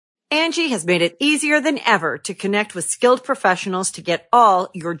Angie has made it easier than ever to connect with skilled professionals to get all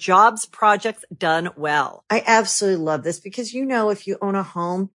your jobs projects done well. I absolutely love this because, if you own a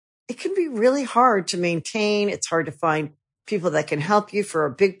home, it can be really hard to maintain. It's hard to find people that can help you for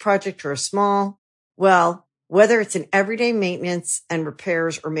a big project or a small. Well, whether it's in everyday maintenance and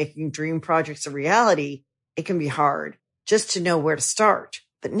repairs or making dream projects a reality, it can be hard just to know where to start.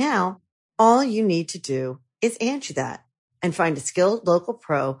 But now all you need to do is Angie that and find a skilled local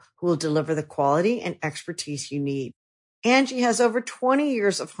pro who will deliver the quality and expertise you need. Angie has over 20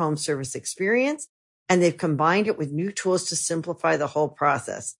 years of home service experience, and they've combined it with new tools to simplify the whole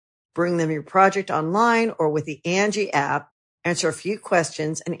process. Bring them your project online or with the Angie app, answer a few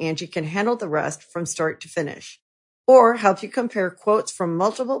questions, and Angie can handle the rest from start to finish. Or help you compare quotes from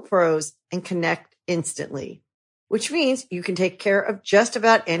multiple pros and connect instantly, which means you can take care of just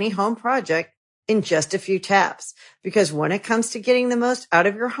about any home project in just a few taps. Because when it comes to getting the most out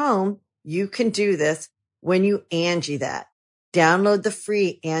of your home, you can do this when you Angie that. Download the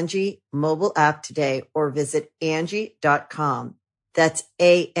free Angie mobile app today or visit Angie.com. That's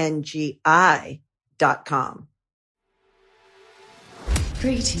ANGI.com.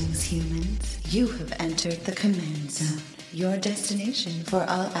 Greetings, humans. You have entered the Command Zone, your destination for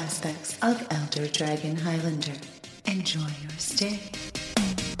all aspects of Elder Dragon Highlander. Enjoy your stay.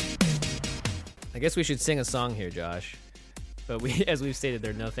 I guess we should sing a song here, Josh. But as we've stated,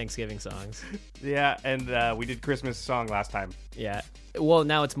 there are no Thanksgiving songs. Yeah, and we did Christmas song last time. Yeah. Well,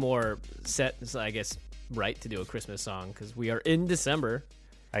 now it's more set, so I guess, right to do a Christmas song because we are in December.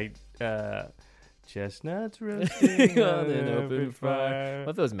 Chestnuts roasting on an open fire. What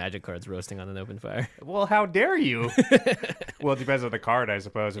if those magic cards roasting on an open fire? Well, how dare you? Well, it depends on the card, I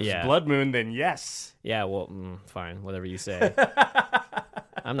suppose. If it's Blood Moon, then yes. Yeah, well, fine. Whatever you say.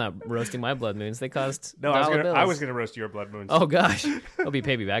 I'm not roasting my blood moons. They cost I was gonna roast your blood moons. Oh gosh, hope you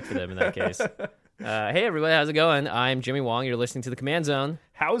pay me back for them in that case. Hey everybody, how's it going? I'm Jimmy Wong. You're listening to the Command Zone.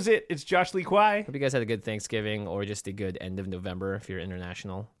 How's it? It's Josh Lee Kwai. Hope you guys had a good Thanksgiving or just a good end of November if you're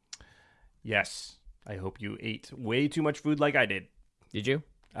international. Yes, I hope you ate way too much food like I did. Did you?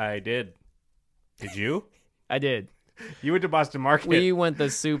 I did. Did you? I did. You went to Boston Market. We went the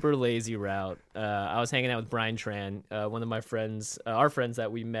super lazy route. I was hanging out with Brian Tran, one of my friends, our friends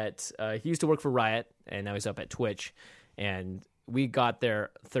that we met. He used to work for Riot, and now he's up at Twitch. And we got there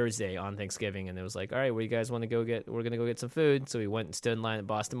Thursday on Thanksgiving, and it was like, all right, where do you guys want to go get? We're going to go get some food. So we went and stood in line at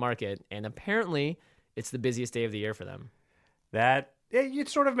Boston Market, and apparently it's the busiest day of the year for them. It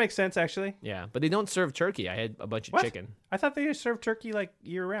sort of makes sense, actually. Yeah, but they don't serve turkey. I had a bunch of chicken. I thought they served turkey like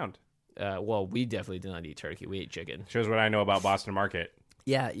year-round. Well, we definitely did not eat turkey. We ate chicken. Shows what I know about Boston Market.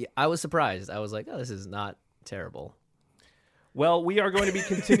 Yeah, I was surprised. I was like, oh, this is not terrible. Well, we are going to be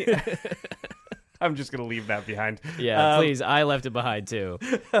continuing. I'm just going to leave that behind. Yeah, please. I left it behind, too.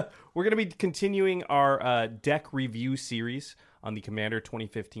 We're going to be continuing our deck review series on the Commander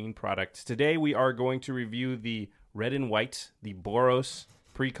 2015 products. Today, we are going to review the red and white, the Boros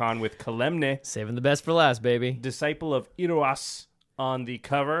Precon with Kalemne. Saving the best for last, baby. Disciple of Iroas on the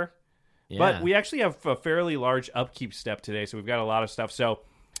cover. Yeah. But we actually have a fairly large upkeep step today, so we've got a lot of stuff. So,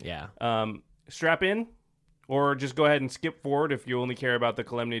 yeah, strap in, or just go ahead and skip forward if you only care about the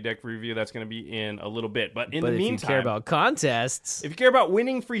Kalemne deck review. That's going to be in a little bit. But in the meantime, if you care about contests, if you care about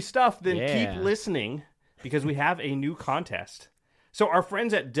winning free stuff, then keep listening because we have a new contest. So our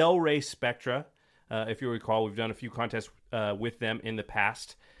friends at Del Rey Spectra, if you recall, we've done a few contests with them in the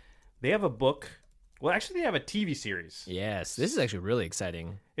past. They have a book. Well, actually, they have a TV series. Yes, this is actually really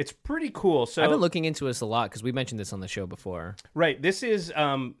exciting. It's pretty cool. So I've been looking into this a lot because we mentioned this on the show before. Right. This is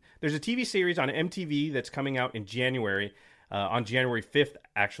there's a TV series on MTV that's coming out in January. On January 5th,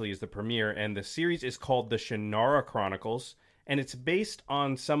 actually, is the premiere, and the series is called The Shannara Chronicles, and it's based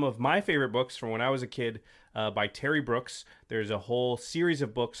on some of my favorite books from when I was a kid by Terry Brooks. There's a whole series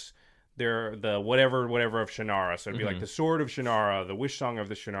of books. They're the whatever of Shannara, so it'd be like the Sword of Shannara, the Wish Song of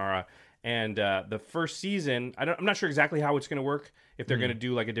the Shannara. And the first season, I'm not sure exactly how it's going to work, if they're going to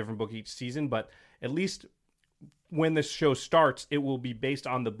do like a different book each season, but at least when the show starts, it will be based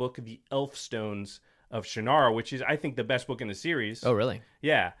on the book The Elfstones of Shannara, which is, I think, the best book in the series. Oh, really?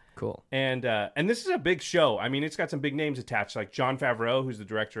 Yeah. Cool. And this is a big show. I mean, it's got some big names attached, like Jon Favreau, who's the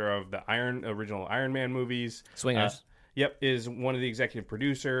director of the original Iron Man movies. Swingers. Is one of the executive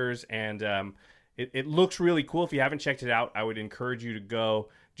producers, and it looks really cool. If you haven't checked it out, I would encourage you to go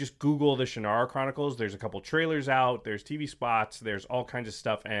just Google the Shannara Chronicles. There's a couple trailers out. There's TV spots. There's all kinds of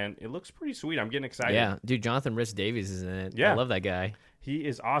stuff, and it looks pretty sweet. I'm getting excited. Yeah, dude, Jonathan Rhys-Davies is in it. Yeah. I love that guy. He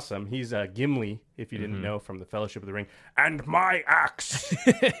is awesome. He's Gimli, if you didn't know, from the Fellowship of the Ring. And my axe!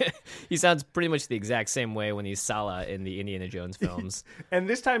 He sounds pretty much the exact same way when he's Sala in the Indiana Jones films. And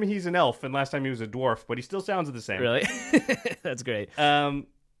this time he's an elf, and last time he was a dwarf, but he still sounds the same. Really? That's great.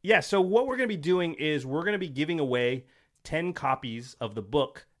 Yeah, so what we're going to be doing is we're going to be giving away 10 copies of the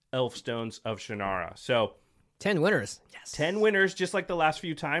book Elfstones of Shannara. So 10 winners. Yes. 10 winners, just like the last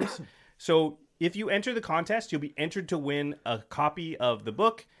few times. So if you enter the contest, you'll be entered to win a copy of the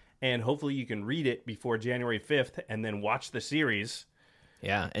book, and hopefully you can read it before January 5th and then watch the series.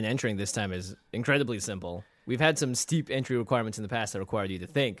 Yeah, and entering this time is incredibly simple. We've had some steep entry requirements in the past that required you to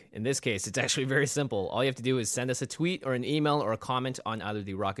think. In this case, it's actually very simple. All you have to do is send us a tweet or an email or a comment on either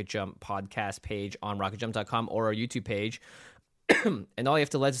the Rocket Jump podcast page on rocketjump.com or our YouTube page. And all you have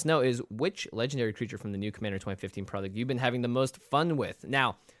to let us know is which legendary creature from the new Commander 2015 product you've been having the most fun with.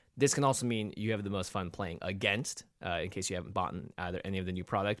 Now, this can also mean you have the most fun playing against, in case you haven't bought either any of the new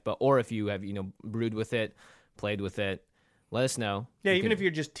product, or if you have, brewed with it, played with it, let us know. Yeah, even if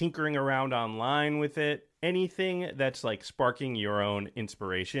you're just tinkering around online with it, anything that's like sparking your own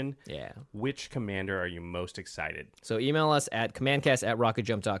inspiration. Yeah. Which commander are you most excited? So email us at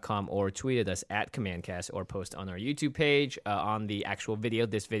commandcast@rocketjump.com or tweet at us at commandcast or post on our YouTube page on the actual video,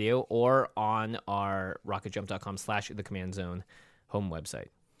 this video, or on our rocketjump.com/thecommand-zone home website.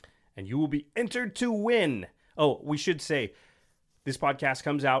 And you will be entered to win. Oh, we should say this podcast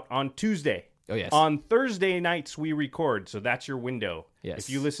comes out on Tuesday. Oh, yes. On Thursday nights, we record, so that's your window. Yes. If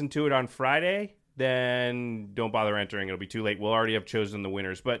you listen to it on Friday, then don't bother entering. It'll be too late. We'll already have chosen the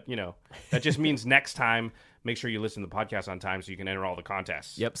winners. But, that just means next time, make sure you listen to the podcast on time so you can enter all the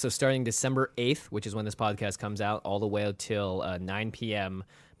contests. Yep. So starting December 8th, which is when this podcast comes out, all the way until 9 p.m.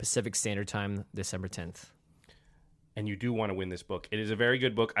 Pacific Standard Time, December 10th. And you do want to win this book. It is a very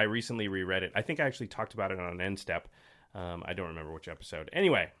good book. I recently reread it. I think I actually talked about it on an End Step. I don't remember which episode.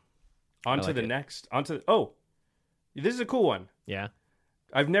 Anyway, this is a cool one. Yeah.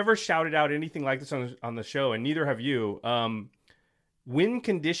 I've never shouted out anything like this on the show, and neither have you. Win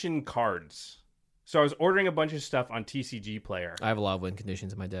condition cards. So I was ordering a bunch of stuff on TCG Player. I have a lot of win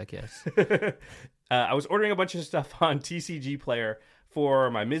conditions in my deck, yes. I was ordering a bunch of stuff on TCG Player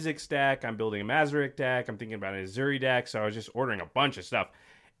for my Mizzix deck. I'm building a Mazarick deck. I'm thinking about an Azuri deck. So I was just ordering a bunch of stuff.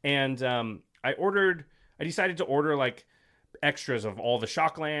 And I decided to order like extras of all the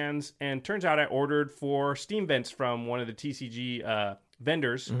Shocklands. And turns out I ordered 4 Steam Vents from one of the TCG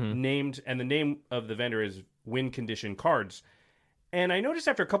vendors named, and the name of the vendor is Win Condition Cards. And I noticed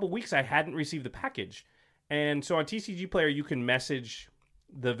after a couple weeks I hadn't received the package. And so on TCG Player, you can message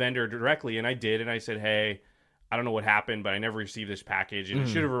the vendor directly. And I did. And I said, hey, I don't know what happened, but I never received this package. And it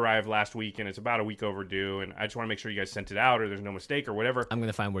should have arrived last week. And it's about a week overdue. And I just want to make sure you guys sent it out or there's no mistake or whatever. I'm going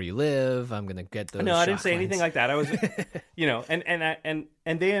to find where you live. I'm going to get those. No, I didn't say Shocklands. anything like that. I was, and they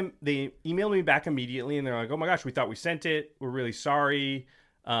emailed me back immediately. And they're like, oh my gosh, we thought we sent it. We're really sorry.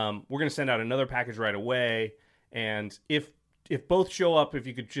 We're going to send out another package right away. And if both show up, if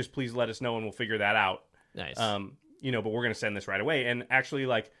you could just please let us know and we'll figure that out. Nice. But we're going to send this right away. And actually,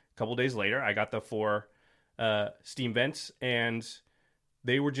 like a couple days later, I got the 4 Steam Vents, and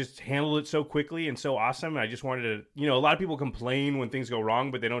they were just handled it so quickly and so awesome. I just wanted to, a lot of people complain when things go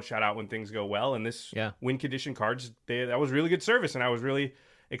wrong, but they don't shout out when things go well. And this Win Condition Cards, that was really good service. And I was really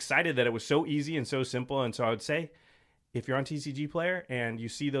excited that it was so easy and so simple. And so I would say, if you're on TCG Player and you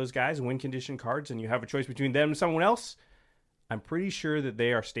see those guys, Win Condition Cards, and you have a choice between them and someone else, I'm pretty sure that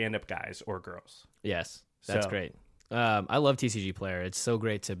they are stand-up guys or girls. Yes, that's great. I love TCG Player. It's so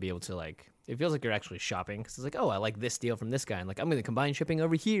great to be able to, like, it feels like you're actually shopping because it's like, oh, I like this deal from this guy, and like I'm going to combine shipping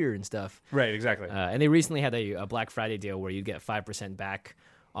over here and stuff. Right, exactly. And they recently had a Black Friday deal where you get 5% back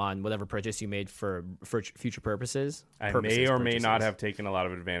on whatever purchase you made for future purposes. I may or may not have taken a lot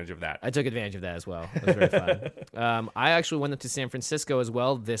of advantage of that. I took advantage of that as well. It was very fun. I actually went up to San Francisco as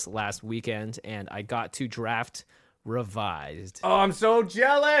well this last weekend, and I got to draft Revised. Oh, I'm so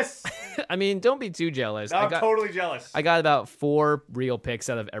jealous. I mean, don't be too jealous. I'm totally jealous. I got about 4 real picks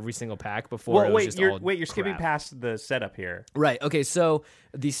out of every single pack before. You're skipping past the setup here. Right. Okay. So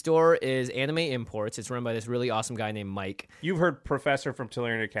the store is Anime Imports. It's run by this really awesome guy named Mike. You've heard Professor from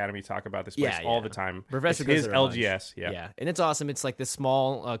Tellurian Academy talk about this place all the time. Professor it's his LGS. Yeah. And it's awesome. It's like this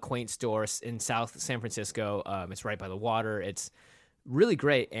small, quaint store in South San Francisco. It's right by the water. It's really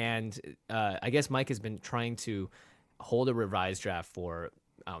great. And I guess Mike has been trying to hold a revised draft for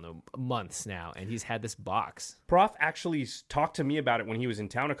I don't know, months now, and he's had this box. Prof actually talked to me about it when he was in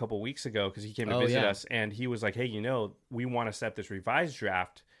town a couple weeks ago because he came to visit us, and he was like, hey, we want to set this revised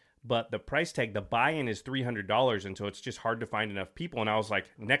draft, but the price tag, the buy-in is $300, and so it's just hard to find enough people. And I was like,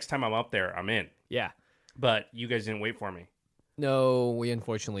 next time I'm up there, I'm in. Yeah. But you guys didn't wait for me. No, we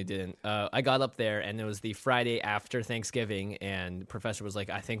unfortunately didn't. I got up there, and it was the Friday after Thanksgiving, and Professor was like,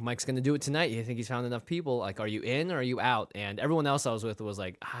 I think Mike's going to do it tonight. I think he's found enough people. Like, are you in or are you out? And everyone else I was with was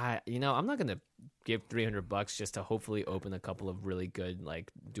like, I'm not going to give $300 just to hopefully open a couple of really good,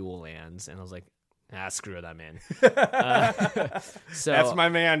 like, dual lands. And I was like, screw it, I'm in. So that's my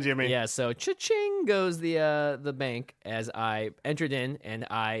man, Jimmy. Yeah, so cha-ching goes the bank as I entered in, and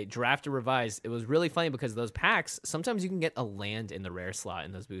I draft a revised. It was really funny because those packs, sometimes you can get a land in the rare slot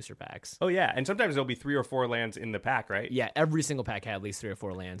in those booster packs. Oh, yeah, and sometimes there'll be 3 or 4 lands in the pack, right? Yeah, every single pack had at least 3 or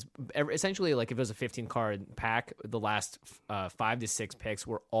 4 lands. Essentially, like if it was a 15-card pack, the last 5 to 6 picks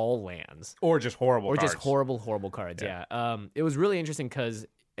were all lands. Or just horrible cards. Or just horrible cards, yeah. It was really interesting because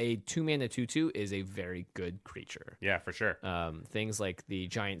a 2-mana 2/2 is a very good creature. Yeah, for sure. Things like the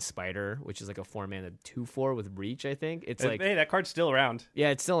Giant Spider, which is like a 4-mana 2/4 with Reach, I think. It's like, hey, that card's still around. Yeah,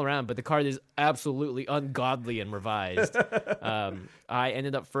 it's still around, but the card is absolutely ungodly and revised. I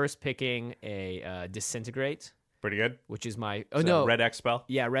ended up first picking a Disintegrate. Pretty good. Which is my... Red X spell?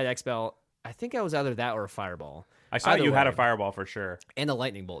 Yeah, Red X spell. I think I was either that or a Fireball. I saw you had a Fireball for sure. And a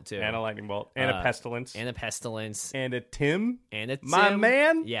Lightning Bolt, too. And a Lightning Bolt. And a Pestilence. And a Pestilence. And a Tim. My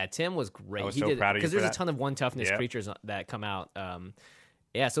man. Yeah, Tim was great. I was so proud of you because there's a ton of 1 toughness creatures that come out.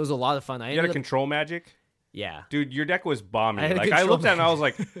 Yeah, so it was a lot of fun. You got a control magic? Yeah. Dude, your deck was bombing. Like I looked at it and I was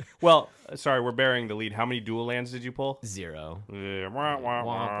like, well, sorry, we're burying the lead. How many dual lands did you pull? 0.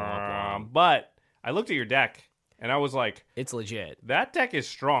 But I looked at your deck. And I was like, it's legit. That deck is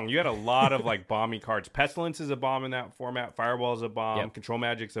strong. You had a lot of like bomby cards. Pestilence is a bomb in that format. Fireball is a bomb. Yep. Control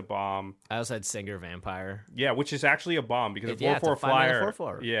Magic's a bomb. I also had Singer Vampire. Yeah, which is actually a bomb because it's a 4/4 flyer.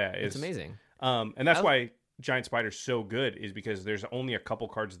 4/4. Yeah, it's amazing. And that's why Giant Spider's so good is because there's only a couple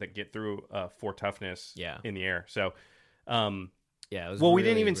cards that get through 4 toughness in the air. So, yeah, it was we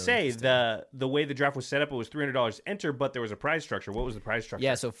didn't even say the way the draft was set up. It was $300 enter, but there was a prize structure. What was the prize structure?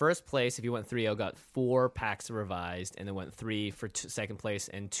 Yeah, so first place, if you went 3-0, got 4 packs of revised, and then went 3 for second place,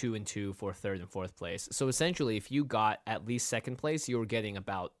 and 2 and 2 for third and fourth place. So essentially, if you got at least second place, you were getting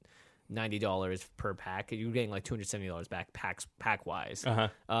about $90 per pack. You were getting like $270 back pack wise.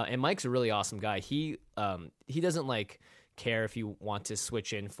 And Mike's a really awesome guy. He doesn't like care if you want to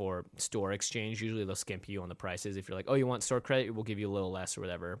switch in for store exchange. Usually they'll skimp you on the prices. If you're like, oh, you want store credit, we'll give you a little less or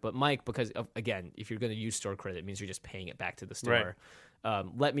whatever. But Mike, because again, if you're going to use store credit, it means you're just paying it back to the store. Right.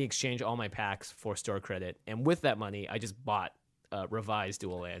 Let me exchange all my packs for store credit, and with that money, I just bought revised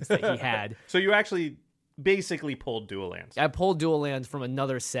dual lands that he had. So you actually basically pulled dual lands. I pulled dual lands from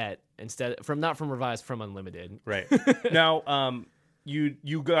another set not from revised, from unlimited. Right. Now,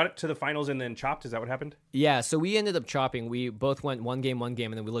 you got it to the finals and then chopped. Is that what happened? Yeah, so we ended up chopping. We both went one game, and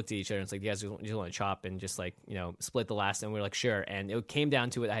then we looked at each other and it's like, you guys just want to chop and just like, split the last, and we were like, sure. And it came down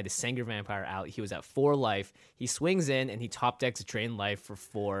to it. I had a Sanger Vampire out. He was at 4 life. He swings in and he top decks Drain Life for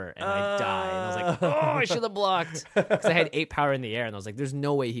 4, and I die. And I was like, oh, I should have blocked, because I had 8 power in the air, and I was like, there's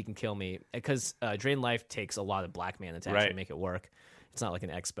no way he can kill me, because Drain Life takes a lot of black mana to actually make it work. It's not like an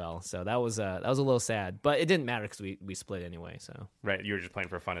X spell, so that was a little sad, but it didn't matter because we split anyway. So right, you were just playing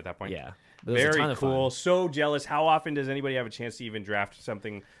for fun at that point. Yeah, very cool. So jealous. How often does anybody have a chance to even draft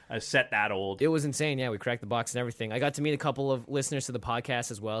something a set that old? It was insane. Yeah, we cracked the box and everything. I got to meet a couple of listeners to the podcast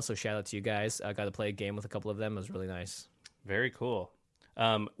as well. So shout out to you guys. I got to play a game with a couple of them. It was really nice. Very cool.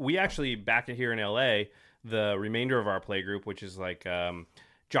 We actually back here in LA, the remainder of our play group, which is like.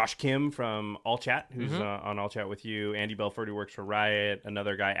 Josh Kim from All Chat, who's on All Chat with you. Andy Belford, who works for Riot.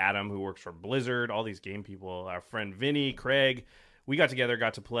 Another guy, Adam, who works for Blizzard. All these game people. Our friend Vinny, Craig. We got together,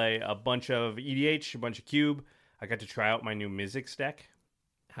 got to play a bunch of EDH, a bunch of Cube. I got to try out my new Mizzix deck.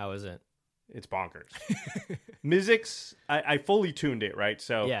 How is it? It's bonkers. Mizzix, I fully tuned it, right?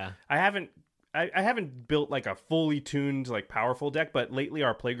 So yeah. I haven't built like a fully tuned, like powerful deck, but lately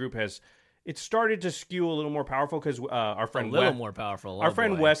our playgroup has... It started to skew a little more powerful because our friend more powerful. Our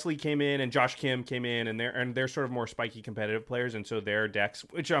friend Wesley came in and Josh Kim came in, and they're sort of more spiky competitive players, and so their decks,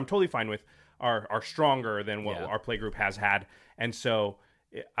 which I'm totally fine with, are stronger than what our playgroup has had. And so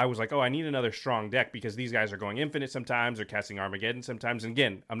I was like, oh, I need another strong deck because these guys are going infinite sometimes, or casting Armageddon sometimes. And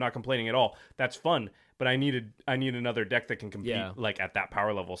again, I'm not complaining at all. That's fun, but I need another deck that can compete like at that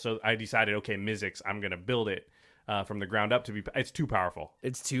power level. So I decided, okay, Mizzix, I'm gonna build it. From the ground up it's too powerful.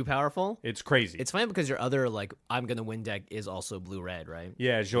 It's too powerful? It's crazy. It's fine because your other, like, I'm going to win deck is also blue-red, right?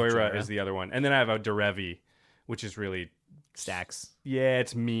 Yeah, Joyra is the other one. And then I have a Derevi, which is really stacks. Yeah,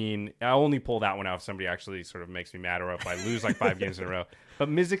 it's mean. I only pull that one out if somebody actually sort of makes me mad or if I lose like 5 games in a row. But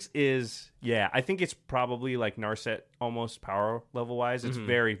Mizzix is, I think it's probably like Narset almost power level wise. It's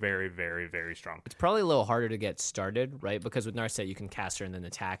very, very, very, very strong. It's probably a little harder to get started, right? Because with Narset, you can cast her and then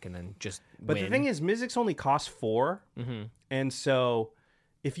attack and then just But win. the thing is, Mizzix only costs 4. And so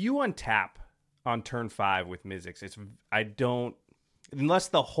if you untap on turn 5 with Mizzix, unless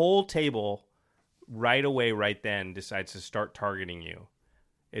the whole table right away, right then decides to start targeting you,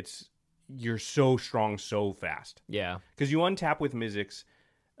 you're so strong so fast. Yeah. Because you untap with Mizzix,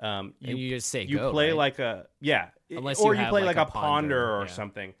 you just say you go, play right? like a Unless or you you have play like like a a ponder or yeah.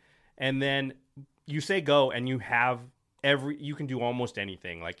 something, and then you say go, and you have you can do almost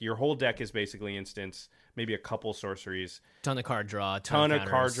anything. Like your whole deck is basically instants, maybe a couple sorceries, Ton of card draw, ton of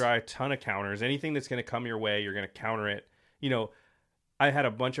counters. card draw, ton of counters. Anything that's going to come your way, you're going to counter it. You know, I had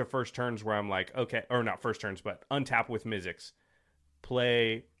a bunch of first turns where I'm like, okay, or not first turns, but untap with Mizzix,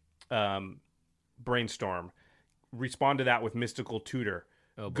 play Brainstorm, respond to that with Mystical Tutor,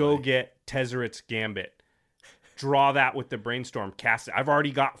 go get Tezzeret's Gambit, draw that with the Brainstorm, cast it. I've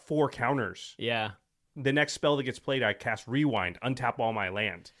already got 4 counters. Yeah. The next spell that gets played, I cast Rewind, untap all my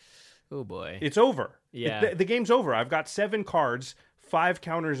land. Oh boy. It's over. Yeah. The game's over. I've got 7 cards, 5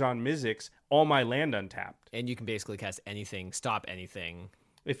 counters on Mizzix, all my land untapped. And you can basically cast anything, stop anything.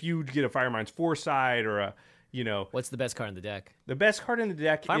 If you get a Firemind's Foresight or a, What's the best card in the deck? the best card in the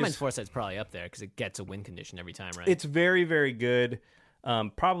deck Firemind's is... Foresight's probably up there because it gets a win condition every time, right? It's very, very good.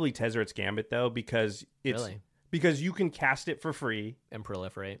 Probably Tezzeret's Gambit, though, because because you can cast it for free. And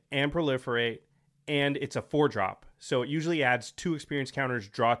proliferate. And it's a 4-drop. So it usually adds 2 experience counters,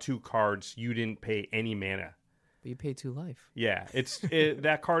 draw 2 cards. You didn't pay any mana. But you pay 2 life. Yeah,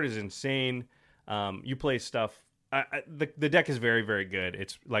 that card is insane. You play stuff. The deck is very, very good.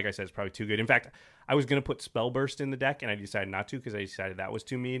 It's, like I said, it's probably too good. In fact, I was going to put Spellburst in the deck, and I decided not to because I decided that was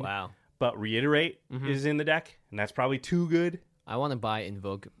too mean. Wow. But Reiterate is in the deck, and that's probably too good. I want to buy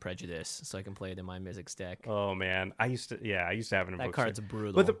Invoke Prejudice so I can play it in my Mizzix deck. Oh man, I used to have an Invoke. That card's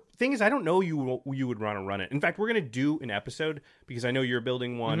brutal. But the thing is, I don't know you would want to run it. In fact, we're gonna do an episode because I know you're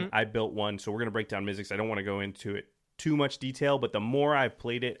building one. I built one, so we're gonna break down Mizzix. I don't want to go into it too much detail, but the more I've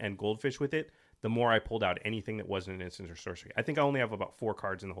played it and Goldfish with it, the more I pulled out anything that wasn't an instant or sorcery. I think I only have about 4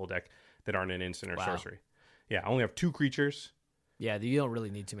 cards in the whole deck that aren't an instant or sorcery. Yeah, I only have 2 creatures. Yeah, you don't really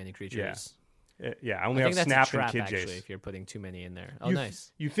need too many creatures. Yeah, I only I have think that's Snap a trap, and Kid actually, Jace. if you're putting too many in there. Oh,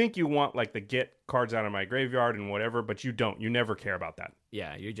 nice. You think you want like the get cards out of my graveyard and whatever, but you don't. You never care about that.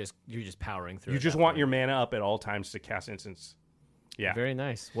 Yeah, you're just powering through. You just want your mana up at all times to cast instants. Yeah. Very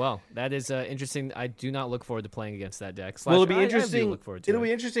nice. Well, that is interesting. I do not look forward to playing against that deck. Well, it'll be interesting. I do look forward to it'll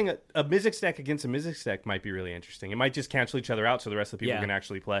be interesting. A Mizzix deck against a Mizzix deck might be really interesting. It might just cancel each other out so the rest of the people can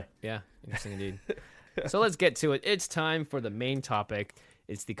actually play. Yeah, interesting indeed. So let's get to it. It's time for the main topic.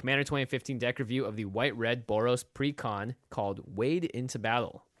 It's the Commander 2015 deck review of the White-Red Boros Precon called Wade into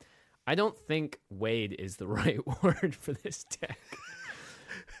Battle. I don't think Wade is the right word for this deck.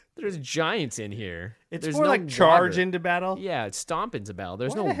 There's giants in here. There's more like charge into battle? Yeah, it's stomp into battle.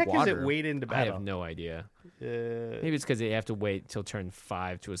 There's no Why the heck water. is it wade into battle? I have no idea. Maybe it's because they have to wait till turn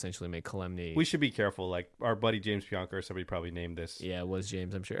 5 to essentially make Calamity. We should be careful. Like our buddy James Pianca or somebody probably named this. Yeah, it was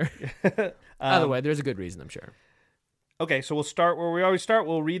James, I'm sure. Either way, there's a good reason, I'm sure. Okay, so we'll start where we always start.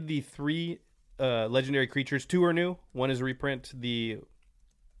 We'll read the 3 legendary creatures. 2 are new. 1 is a reprint. The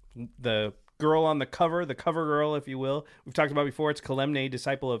girl on the cover girl, if you will. We've talked about before. It's Kalemne,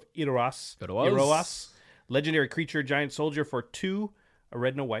 Disciple of Iroas. Legendary creature, giant soldier for 2, a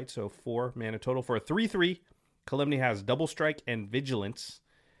red and a white, so 4 mana total for a 3/3. Kalemne has double strike and vigilance.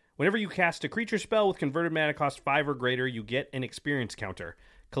 Whenever you cast a creature spell with converted mana cost 5 or greater, you get an experience counter.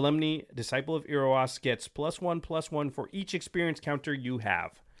 Kalemne, Disciple of Iroas, gets +1/+1 for each experience counter you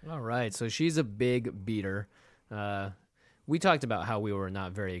have. All right, so she's a big beater. We talked about how we were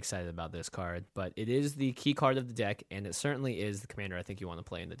not very excited about this card, but it is the key card of the deck, and it certainly is the commander I think you want to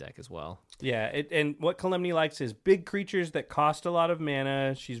play in the deck as well. Yeah, and what Kalemne likes is big creatures that cost a lot of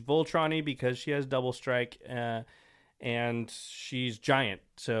mana. She's Voltron-y because she has double strike, and she's giant.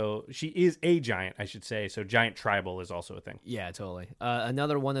 So she is a giant, I should say. So giant tribal is also a thing. Yeah, totally.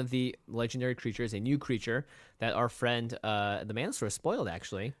 Another one of the legendary creatures, a new creature that our friend, the Manastor, spoiled,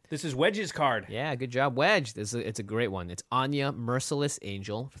 actually. This is Wedge's card. Yeah, good job, Wedge. It's a great one. It's Anya, Merciless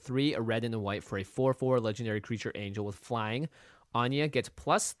Angel. 3, a red and a white for a 4/4 legendary creature angel with flying. Anya gets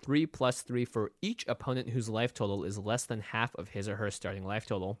 +3/+3 for each opponent whose life total is less than half of his or her starting life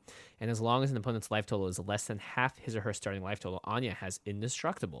total. And as long as an opponent's life total is less than half his or her starting life total, Anya has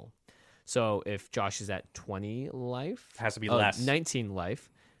indestructible. So if Josh is at 20 life... Has to be less. 19 life.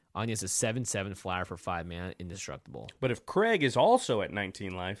 Anya's a 7/7 flyer for 5 mana, indestructible. But if Craig is also at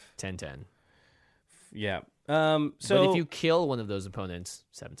 19 life, 10/10. yeah. But So if you kill one of those opponents,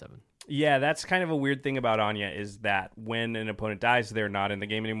 7/7. yeah, that's kind of a weird thing about Anya is that when an opponent dies, they're not in the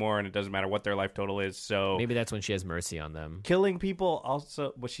game anymore, and it doesn't matter what their life total is. So Maybe that's when she has mercy on them. killing people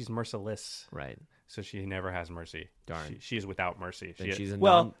also, but she's merciless, Right. so she never has mercy. Darn. She is without mercy. Then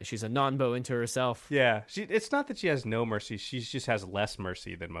she's a non-bow into herself. Yeah, it's not that she has no mercy. She just has less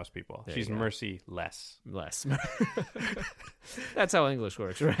mercy than most people. There She's you go. mercy less. Less. That's how English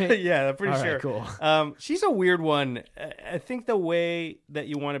works, right? Yeah, I'm pretty All sure. right, cool. She's a weird one. I think the way that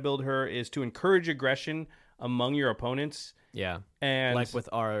you want to build her is to encourage aggression among your opponents. Yeah. And Like with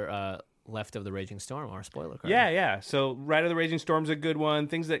our Left of the Raging Storm, our spoiler card. yeah. So Rite of the Raging Storm's a good one.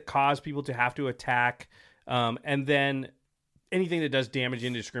 Things that cause people to have to attack. And then anything that does damage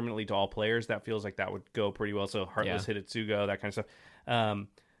indiscriminately to all players, that feels like that would go pretty well. So Heartless Hitotsugo, that kind of stuff.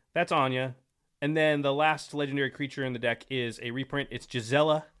 That's Anya. And then the last legendary creature in the deck is a reprint. It's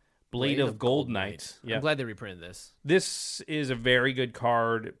Gisela, Blade of Gold Knight. Yeah. I'm glad they reprinted this. This is a very good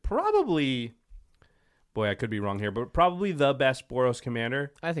card. Probably, boy, I could be wrong here, but probably the best Boros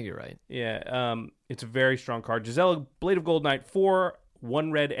commander. I think you're right. Yeah, it's a very strong card. Gisela, Blade of Gold Knight, 4,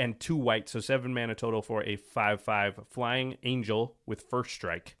 1 red, and 2 white, so 7 mana total for a 5/5 flying angel with first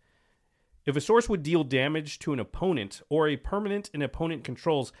strike. If a source would deal damage to an opponent or a permanent an opponent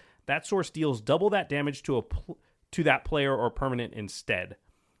controls, that source deals double that damage to that player or permanent instead.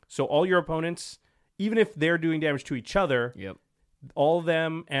 So all your opponents, even if they're doing damage to each other, Yep. all of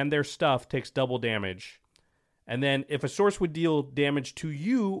them and their stuff takes double damage. And then if a source would deal damage to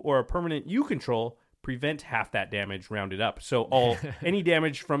you or a permanent you control, prevent half that damage rounded up. So any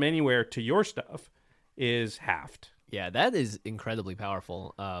damage from anywhere to your stuff is halved. Yeah, that is incredibly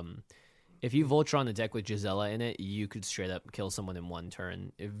powerful. If you Voltron the deck with Gisela in it, you could straight up kill someone in one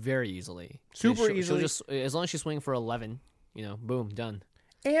turn very easily. Super She'll easily. just, as long as she's swinging for 11, boom, done.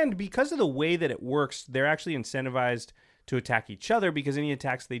 And because of the way that it works, they're actually incentivized to attack each other because any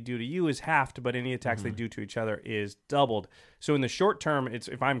attacks they do to you is halved, but any attacks they do to each other is doubled. So in the short term, it's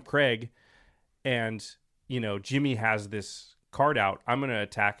if I'm Craig and, Jimmy has this card out, I'm going to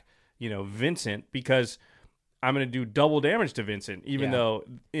attack, Vincent because I'm going to do double damage to Vincent, even though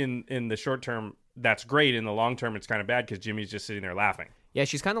in the short term, that's great. In the long term, it's kind of bad because Jimmy's just sitting there laughing. Yeah,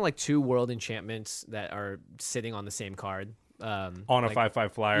 she's kind of like 2 world enchantments that are sitting on the same card. On a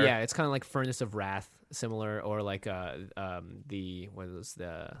 5/5 flyer. Yeah, it's kind of like Furnace of Wrath, similar, or like the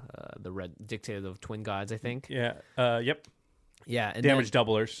red Dictator of Twin Gods, I think. Yeah. Yep. Yeah, and Damage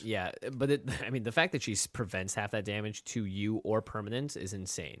doublers. Yeah, but the fact that she prevents half that damage to you or permanent is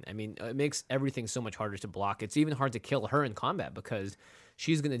insane. I mean, it makes everything so much harder to block. It's even hard to kill her in combat because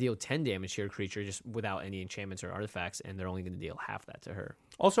she's going to deal 10 damage to your creature just without any enchantments or artifacts, and they're only going to deal half that to her.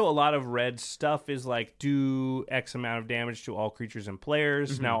 Also, a lot of red stuff is like do X amount of damage to all creatures and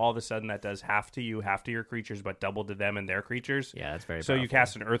players. Now, all of a sudden, that does half to you, half to your creatures, but double to them and their creatures. Yeah, that's very So powerful. you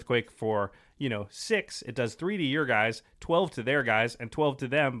cast an Earthquake for, 6. It does 3 to your guys, 12 to their guys, and 12 to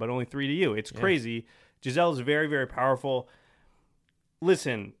them, but only 3 to you. It's crazy. Giselle is very, very powerful.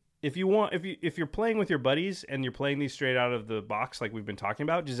 Listen, if you're playing with your buddies and you're playing these straight out of the box like we've been talking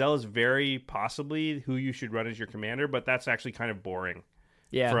about, Giselle is very possibly who you should run as your commander, but that's actually kind of boring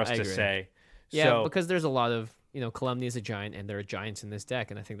for us I to agree. say. Yeah, So, because there's a lot of, Calamity is a giant, and there are giants in this deck,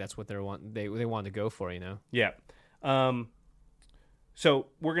 and I think that's what they want to go for, yeah. So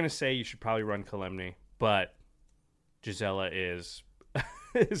we're going to say you should probably run Calamity, but Gisela is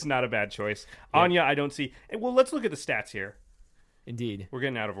not a bad choice. Yeah. Anya, I don't see. Well, let's look at the stats here. Indeed. We're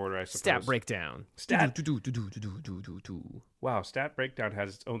getting out of order, I suppose. Stat breakdown. Stat. Do-do-do-do-do-do-do-do-do. Wow, Stat Breakdown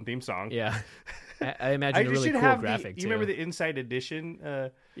has its own theme song. Yeah. I imagine a really cool graphic, do too. you remember the Inside Edition?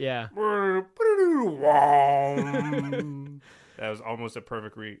 Yeah. That was almost a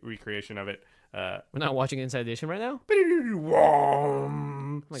perfect recreation of it. We're not watching Inside Edition right now?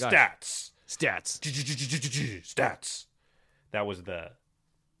 my gosh. Stats. Stats. Stats. That was the...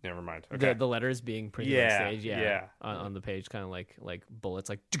 Never mind. Okay. The letters being printed on stage, yeah. on the page, kind of like bullets,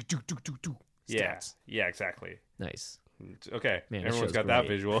 like Yeah. stats. Yeah, exactly. Nice. Okay. Man, that Everyone's show's got that great.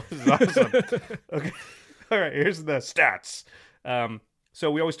 visual. This is awesome. Okay. All right, here's the stats.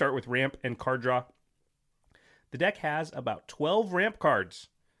 So we always start with ramp and card draw. The deck has about 12 ramp cards,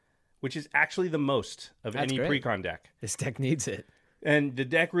 which is actually the most of That's any great. precon deck. This deck needs it. And the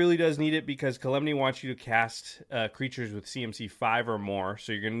deck really does need it because Calamity wants you to cast creatures with CMC 5 or more,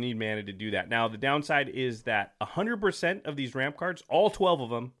 so you're going to need mana to do that. Now, the downside is that 100% of these ramp cards, all 12 of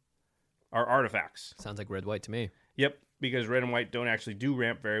them, are artifacts. Sounds like red-white to me. Yep, because red and white don't actually do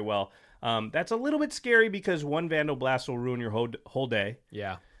ramp very well. That's a little bit scary because one Vandal Blast will ruin your whole day.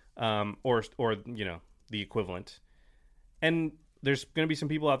 Yeah. or the equivalent. And there's going to be some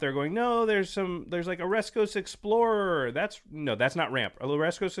people out there going, no, there's like a Rescos Explorer. That's not ramp. A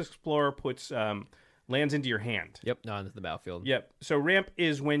Rescos Explorer puts lands into your hand. Yep, not into the battlefield. Yep. So ramp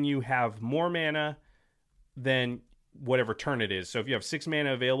is when you have more mana than whatever turn it is. So if you have 6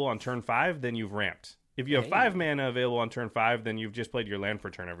 mana available on turn 5, then you've ramped. If you have 5 mana available on turn 5, then you've just played your land for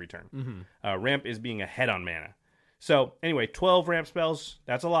turn every turn. Mm-hmm. Ramp is being ahead on mana. So anyway, 12 ramp spells.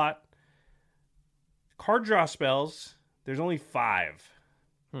 That's a lot. Card draw spells. There's only 5.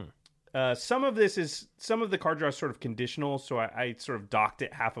 Some of the card draw is sort of conditional, so I sort of docked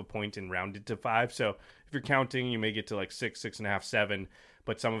it half a point and rounded to 5. So if you're counting, you may get to like 6, 6.5, 7,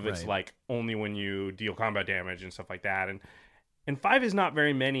 but some of it's like only when you deal combat damage and stuff like that. And 5 is not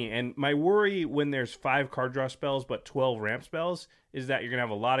very many. And my worry when there's 5 card draw spells but 12 ramp spells is that you're gonna have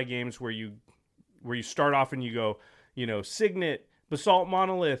a lot of games where you start off and you go, Signet, Basalt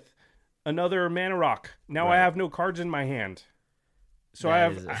Monolith, another Mana Rock. Now I have no cards in my hand. So I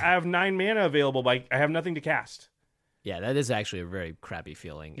have 9 mana available, but I have nothing to cast. Yeah, that is actually a very crappy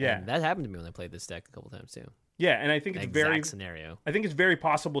feeling. Yeah. And that happened to me when I played this deck a couple times too. Yeah, and I think it's exact scenario. I think it's very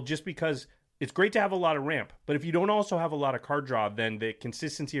possible just because it's great to have a lot of ramp, but if you don't also have a lot of card draw, then the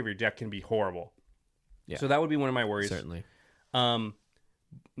consistency of your deck can be horrible. Yeah. So that would be one of my worries. Certainly.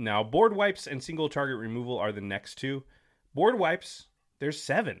 Now, board wipes and single target removal are the next two. Board wipes, there's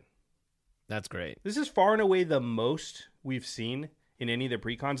 7. That's great. This is far and away the most we've seen in any of the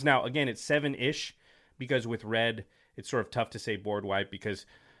precons. Now, again, it's 7-ish because with red, it's sort of tough to say board wipe because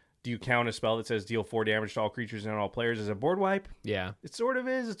do you count a spell that says deal 4 damage to all creatures and all players as a board wipe? Yeah. It sort of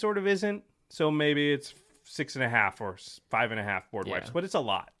is. It sort of isn't. So maybe it's 6.5 or 5.5 board wipes, but it's a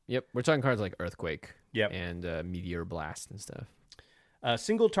lot. Yep. We're talking cards like Earthquake yep. and Meteor Blast and stuff.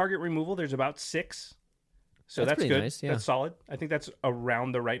 Single target removal, there's about 6. So that's good. Nice, yeah. That's solid. I think that's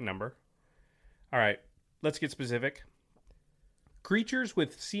around the right number. All right. Let's get specific. Creatures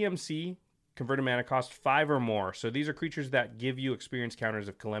with CMC, converted mana cost 5 or more. So these are creatures that give you experience counters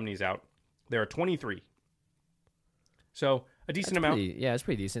if Calamni's out. There are 23. So a decent amount. It's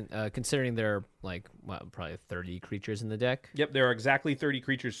pretty decent. Considering there are probably 30 creatures in the deck. Yep, there are exactly 30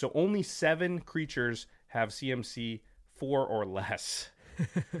 creatures. So only 7 creatures have CMC 4 or less.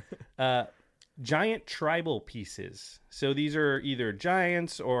 Giant tribal pieces. So these are either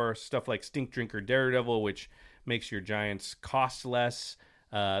giants or stuff like Stink Drinker Daredevil, which makes your giants cost less.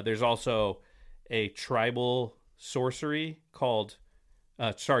 There's also a tribal sorcery called,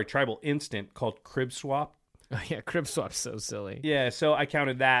 tribal instant called Crib Swap. Oh, yeah, Crib Swap's so silly. Yeah, so I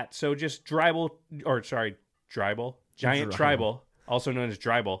counted that. So just giant tribal, also known as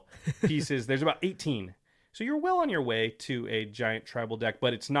tribal pieces. There's about 18. So you're well on your way to a giant tribal deck,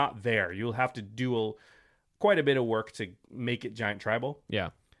 but it's not there. You'll have to do quite a bit of work to make it giant tribal. Yeah.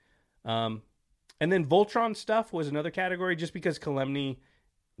 And then Voltron stuff was another category just because Calamni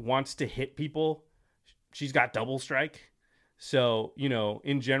wants to hit people. She's got double strike. So,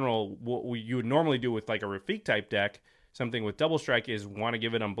 in general, what you would normally do with like a Rafik type deck, something with double strike is want to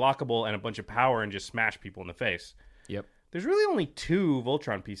give it unblockable and a bunch of power and just smash people in the face. Yep. There's really only 2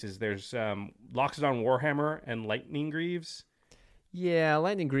 Voltron pieces. There's Loxodon Warhammer and Lightning Greaves. Yeah,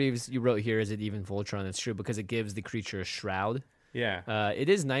 Lightning Greaves, you wrote here, is it even Voltron? That's true, because it gives the creature a Shroud. Yeah. It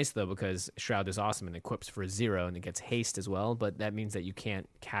is nice, though, because Shroud is awesome and equips for 0, and it gets haste as well, but that means that you can't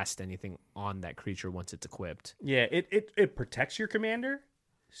cast anything on that creature once it's equipped. Yeah, it protects your commander,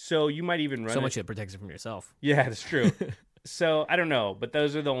 so you might even run so much it protects it from yourself. Yeah, that's true. So, I don't know, but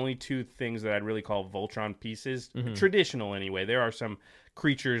those are the only 2 things that I'd really call Voltron pieces. Mm-hmm. Traditional, anyway. There are some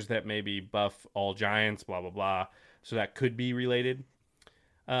creatures that maybe buff all giants, blah, blah, blah, so that could be related.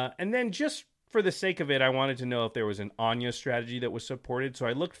 And then just for the sake of it, I wanted to know if there was an Anya strategy that was supported. So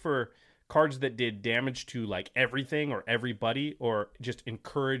I looked for cards that did damage to like everything or everybody or just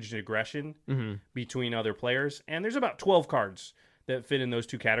encouraged aggression between other players. And there's about 12 cards that fit in those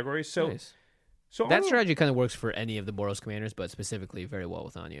 2 categories. So, nice. So that strategy kind of works for any of the Boros commanders, but specifically very well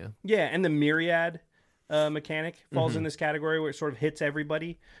with Anya. Yeah, and the Myriad mechanic falls in this category where it sort of hits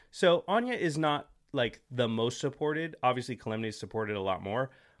everybody. So Anya is not like the most supported. Obviously, Calamni is supported a lot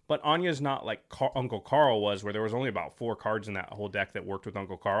more. But Anya's not like Uncle Carl was, where there was only about 4 cards in that whole deck that worked with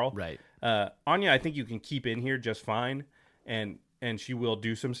Uncle Carl. Right. Anya, I think you can keep in here just fine, and she will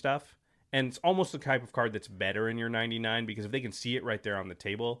do some stuff. And it's almost the type of card that's better in your 99, because if they can see it right there on the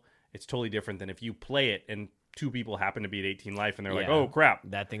table, it's totally different than if you play it and 2 people happen to be at 18 life, and they're like, oh, crap.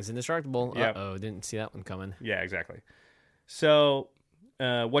 That thing's indestructible. Yep. Uh-oh, didn't see that one coming. Yeah, exactly. So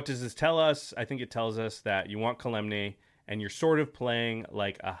what does this tell us? I think it tells us that you want Calamni, and you're sort of playing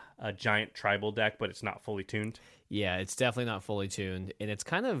like a giant tribal deck, but it's not fully tuned. Yeah, it's definitely not fully tuned, and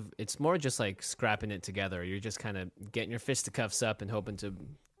it's more just like scrapping it together. You're just kind of getting your fisticuffs up and hoping to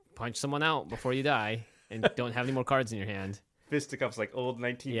punch someone out before you die, and don't have any more cards in your hand. Fisticuffs like old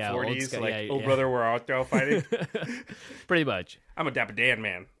 1940s, Yeah, old brother, we're out there fighting. Pretty much. I'm a Dapper Dan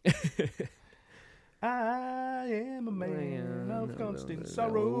man. I am a man of constant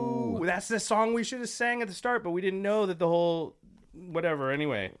sorrow. That's the song we should have sang at the start, but we didn't know that the whole whatever.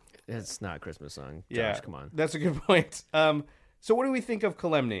 Anyway. It's not a Christmas song. Josh, Yeah, come on. That's a good point. So what do we think of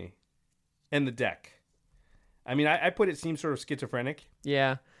Kalemny and the deck? I mean, I put it seems sort of schizophrenic.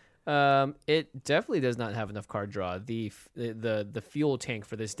 Yeah. It definitely does not have enough card draw. The fuel tank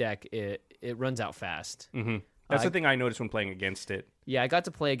for this deck, it runs out fast. Mm-hmm. That's the thing I noticed when playing against it. Yeah, I got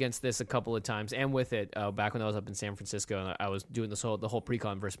to play against this a couple of times, and with it back when I was up in San Francisco, and I was doing the whole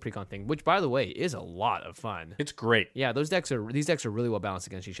precon versus precon thing, which, by the way, is a lot of fun. It's great. Yeah, these decks are really well balanced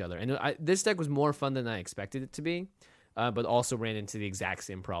against each other, and this deck was more fun than I expected it to be, but also ran into the exact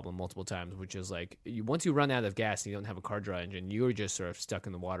same problem multiple times, which is like once you run out of gas and you don't have a card draw engine, you're just sort of stuck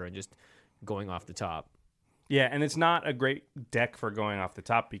in the water and just going off the top. Yeah, and it's not a great deck for going off the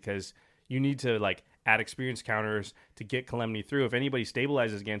top because you need to like add experience counters to get Kalemny through. If anybody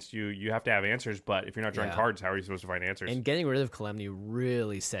stabilizes against you, you have to have answers, but if you're not drawing cards, how are you supposed to find answers? And getting rid of Kalemny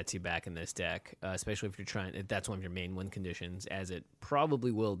really sets you back in this deck, especially if that's one of your main win conditions, as it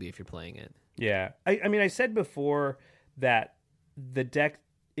probably will be if you're playing it. Yeah. I mean, I said before that the deck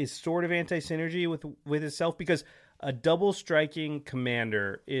is sort of anti-synergy with itself because a double striking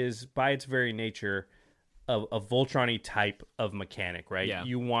commander is, by its very nature, a Voltron-y type of mechanic, right? Yeah.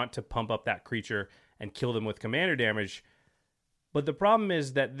 You want to pump up that creature and kill them with commander damage. But the problem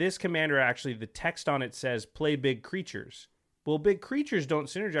is that this commander, actually, the text on it says, play big creatures. Well, big creatures don't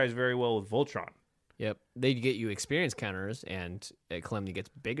synergize very well with Voltron. Yep. They get you experience counters, and Kalemny gets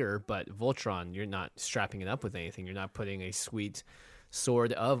bigger, but Voltron, you're not strapping it up with anything. You're not putting a sweet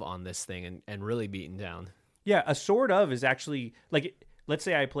sword of on this thing and really beating down. Yeah, a sword of is actually, like, let's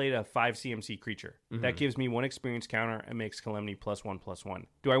say I played a 5 CMC creature. Mm-hmm. That gives me 1 experience counter and makes Kalemny +1/+1.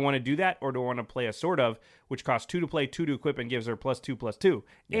 Do I want to do that, or do I want to play a sword of, which costs 2 to play, 2 to equip, and gives her +2/+2,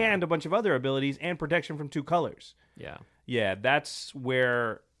 and a bunch of other abilities and protection from 2 colors? Yeah. Yeah, that's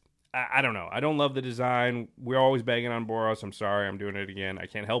where, I don't know. I don't love the design. We're always begging on Boros. I'm sorry, I'm doing it again. I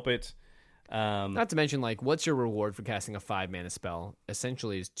can't help it. Not to mention, like, what's your reward for casting a 5-mana spell?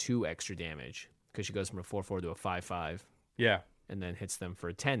 Essentially is 2 extra damage, because she goes from a 4/4 to a 5/5. Yeah. And then hits them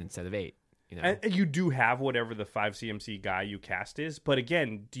for 10 instead of 8. You know? And you do have whatever the 5 CMC guy you cast is, but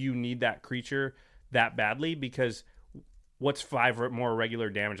again, do you need that creature that badly? Because what's 5 more regular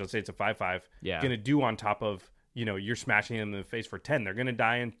damage? Let's say it's a 5/5. Yeah. Going to do on top of, you're smashing them in the face for 10. They're going to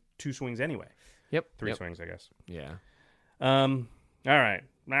die in 2 swings anyway. Yep. 3 swings, I guess. Yeah. All right.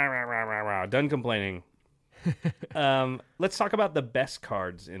 Done complaining. Let's talk about the best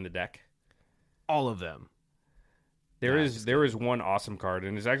cards in the deck. All of them. There is one awesome card,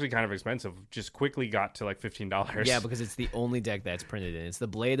 and it's actually kind of expensive. Just quickly got to like $15. Yeah, because it's the only deck that's printed in. It's the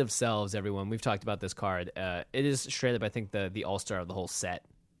Blade of Selves, everyone. We've talked about this card. It is straight up, I think, the all-star of the whole set.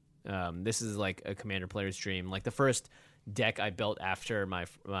 This is like a commander player's dream. Like the first deck I built after my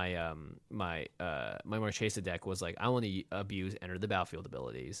Marchesa deck was like, I want to abuse Enter the Battlefield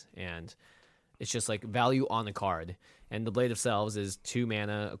abilities, and it's just like value on the card. And the Blade of Selves is 2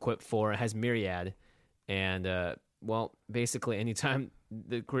 mana, equip 4, it has Myriad, and well, basically, anytime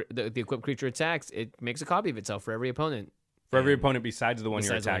the equipped creature attacks, it makes a copy of itself for every opponent. For every opponent besides the one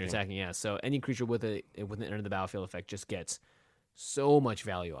you're attacking. Yeah. So any creature with an Enter the Battlefield effect just gets so much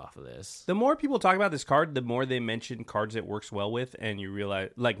value off of this. The more people talk about this card, the more they mention cards it works well with, and you realize,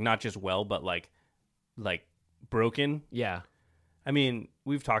 like, not just well, but like broken. Yeah. I mean,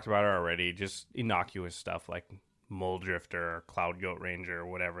 we've talked about it already. Just innocuous stuff like Muldrifter, Cloud Goat Ranger, or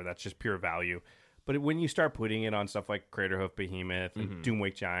whatever. That's just pure value. But when you start putting it on stuff like Craterhoof Behemoth and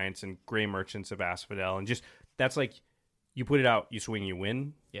Doomwake Giants and Grey Merchants of Asphodel, and just that's like you put it out, you swing, you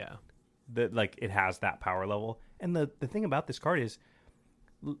win. Yeah, like it has that power level. And the thing about this card is,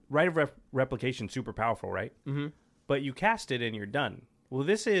 Rite of Replication, super powerful, right? Mm-hmm. But you cast it and you're done. Well,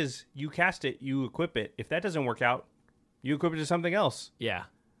 this is you cast it, you equip it. If that doesn't work out, you equip it to something else. Yeah,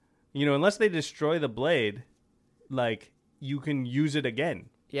 unless they destroy the blade, like you can use it again.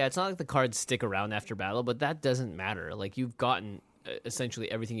 Yeah, it's not like the cards stick around after battle, but that doesn't matter. Like, you've gotten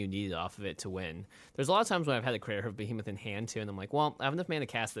essentially everything you needed off of it to win. There's a lot of times when I've had a Craterhoof Behemoth in hand, too, and I'm like, well, I have enough mana to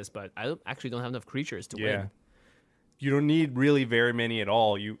cast this, but I actually don't have enough creatures to win. You don't need really very many at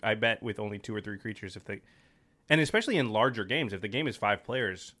all. I bet with only 2 or 3 creatures, and especially in larger games, if the game is 5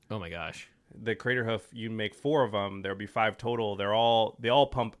 players. Oh, my gosh. The Craterhoof, you make 4 of them, there'll be 5 total. They all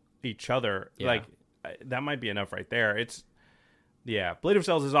pump each other. Yeah. Like, that might be enough right there. Blade of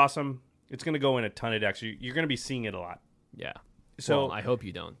Cells is awesome. It's going to go in a ton of decks. You're going to be seeing it a lot. Yeah. So well, I hope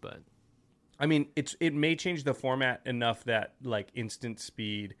you don't, but I mean, it may change the format enough that like instant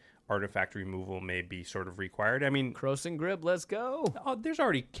speed artifact removal may be sort of required. I mean, Cross and Grip, let's go. There's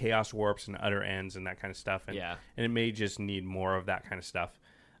already Chaos Warps and Utter Ends and that kind of stuff, and it may just need more of that kind of stuff.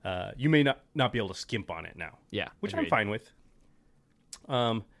 You may not be able to skimp on it now. Yeah, which agreed. I'm fine with.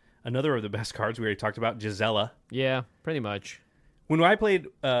 Another of the best cards we already talked about, Gisela. Yeah, pretty much. When I played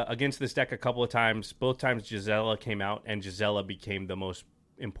against this deck a couple of times, both times Gisela came out, and Gisela became the most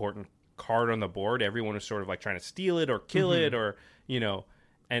important card on the board. Everyone was sort of like trying to steal it or kill it, or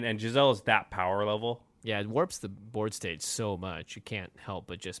and Gisela's that power level. Yeah, it warps the board stage so much. You can't help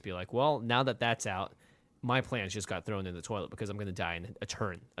but just be like, well, now that that's out, my plans just got thrown in the toilet because I'm going to die in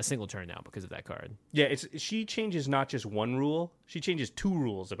a single turn now because of that card. Yeah, she changes not just one rule, she changes 2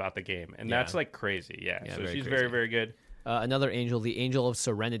 rules about the game, and that's like crazy. Yeah, so she's very, very good. Another angel, the Angel of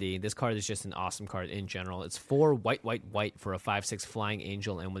Serenity. This card is just an awesome card in general. It's 4 white, white, white for a 5/6 flying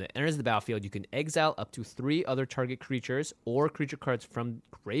angel, and when it enters the battlefield, you can exile up to 3 other target creatures or creature cards from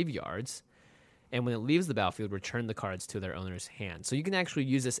graveyards, and when it leaves the battlefield, return the cards to their owner's hand. So you can actually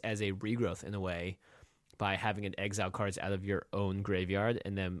use this as a regrowth in a way by having it exile cards out of your own graveyard,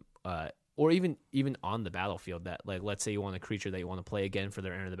 and then or even on the battlefield, that like let's say you want a creature that you want to play again for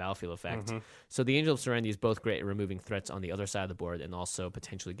their enter the battlefield effect. Mm-hmm. So the Angel of Serenity is both great at removing threats on the other side of the board and also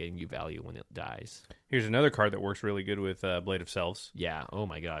potentially getting you value when it dies. Here's another card that works really good with Blade of Selves. Yeah. Oh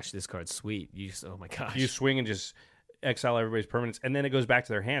my gosh, this card's sweet. Oh my gosh. You swing and just exile everybody's permanents, and then it goes back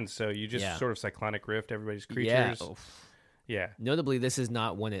to their hands. So you just sort of Cyclonic Rift everybody's creatures. Yeah. Yeah. Notably, this is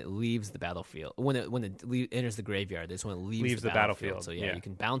not when it leaves the battlefield. When it enters the graveyard, it's when it leaves the battlefield. So you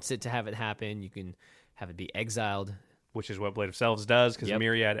can bounce it to have it happen. You can have it be exiled, which is what Blade of Selves does, because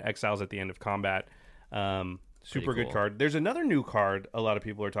Myriad exiles at the end of combat. Super good card. There's another new card a lot of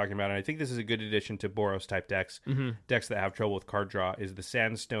people are talking about, and I think this is a good addition to Boros type decks. Mm-hmm. Decks that have trouble with card draw is the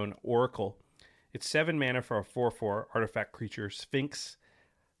Sandstone Oracle. It's 7 mana for a 4/4 artifact creature, Sphinx,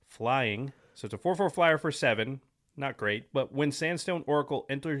 flying. So it's a 4/4 flyer for 7. Not great, but when Sandstone Oracle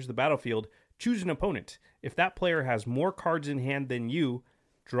enters the battlefield, choose an opponent. If that player has more cards in hand than you,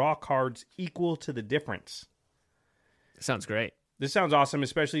 draw cards equal to the difference. Sounds great. This sounds awesome,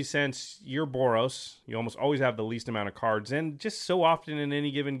 especially since you're Boros. You almost always have the least amount of cards, and just so often in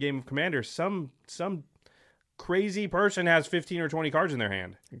any given game of Commander, some crazy person has 15 or 20 cards in their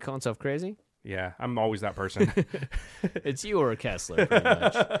hand. You calling yourself crazy? Yeah, I'm always that person. It's you or Kessler, pretty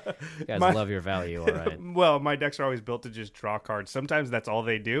much. You guys love your value, all right. Well, my decks are always built to just draw cards. Sometimes that's all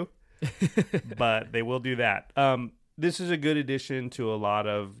they do, but they will do that. This is a good addition to a lot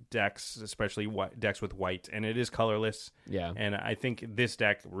of decks, especially decks with white, and it is colorless. Yeah. And I think this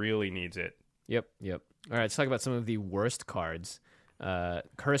deck really needs it. Yep. All right, let's talk about some of the worst cards.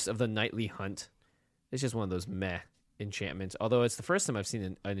 Curse of the Nightly Hunt. It's just one of those meh enchantments, although it's the first time I've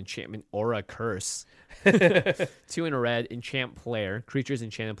seen an enchantment aura curse. 2 in a red, enchant player. Creatures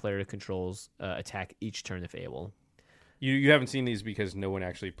enchanted player controls attack each turn if able. You haven't seen these because no one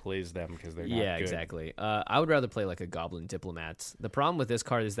actually plays them because they're not good. Yeah, exactly. I would rather play like a Goblin Diplomat. The problem with this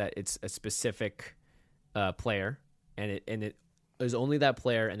card is that it's a specific player, and it is only that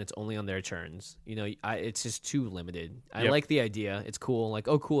player, and it's only on their turns. It's just too limited. I like the idea. It's cool. Like,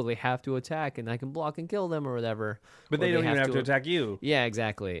 oh, cool, they have to attack, and I can block and kill them or whatever. But they don't even have to attack you. Yeah,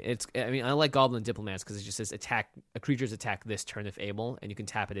 exactly. I like Goblin Diplomats because it just says creatures attack this turn if able, and you can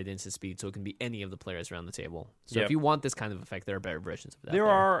tap it at instant speed, so it can be any of the players around the table. So if you want this kind of effect, there are better versions of that. There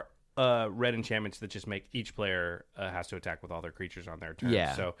are red enchantments that just make each player has to attack with all their creatures on their turn.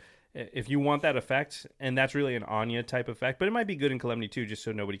 Yeah. So if you want that effect, and that's really an Anya type effect, but it might be good in Calamity too, just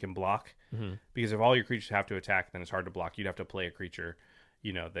so nobody can block. Mm-hmm. Because if all your creatures have to attack, then it's hard to block. You'd have to play a creature,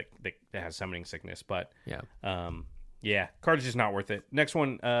 that has summoning sickness. But card is just not worth it. Next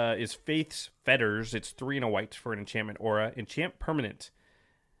one is Faith's Fetters. It's 3 and a white for an enchantment aura. Enchant permanent.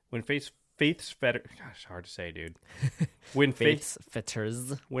 When Faith's Fetters, gosh, hard to say, dude. When Faith's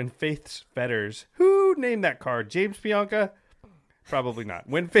Fetters. When Faith's Fetters. Who named that card? James Bianca? Probably not.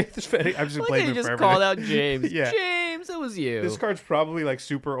 When Faith's Fetters. I'm just playing it forever. You just called out James. Yeah. James, it was you. This card's probably like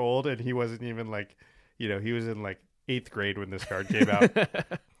super old, and he wasn't even like, he was in like 8th grade when this card came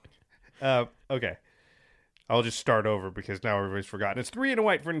out. Okay. I'll just start over because now everybody's forgotten. It's 3 and a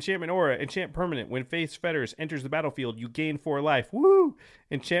white for an enchantment aura. Enchant permanent. When Faith's Fetters enters the battlefield, you gain 4 life. Woo!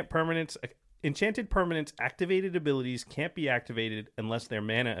 Enchanted permanents activated abilities can't be activated unless they're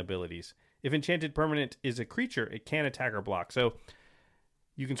mana abilities. If enchanted permanent is a creature, it can attack or block. So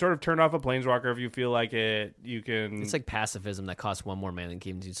you can sort of turn off a planeswalker if you feel like it. You can. It's like pacifism that costs 1 more mana and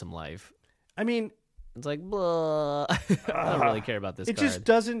gives you some life. I mean, It's like, blah. I don't really care about this It card. just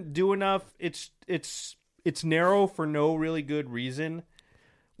doesn't do enough. It's narrow for no really good reason.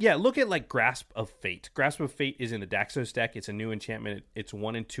 Yeah, look at like Grasp of Fate. Grasp of Fate is in the Daxos deck. It's a new enchantment. It's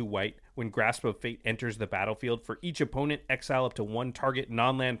 1 and 2 white. When Grasp of Fate enters the battlefield, for each opponent, exile up to one target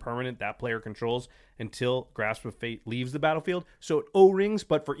non-land permanent that player controls until Grasp of Fate leaves the battlefield. So it O-rings,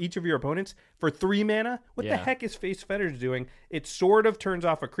 but for each of your opponents, for 3 mana, what the heck is Face Fetters doing? It sort of turns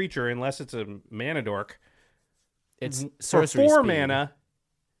off a creature unless it's a mana dork. It's for sorcery 4 speed. mana.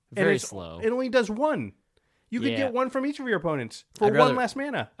 Very and slow. It only does 1. You could get 1 from each of your opponents for I'd 1 less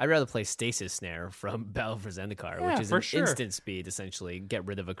mana. I'd rather play Stasis Snare from Battle for Zendikar, Yeah, which is for an sure. instant speed, essentially. Get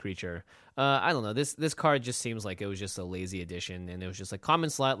rid of a creature. I don't know. This card just seems like it was just a lazy addition, and it was just like, common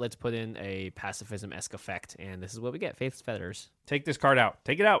slot, let's put in a pacifism-esque effect, and this is what we get, Faith's Fetters. Take this card out.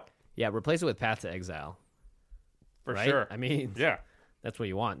 Take it out. Yeah, replace it with Path to Exile. For right? sure. I mean, Yeah. that's what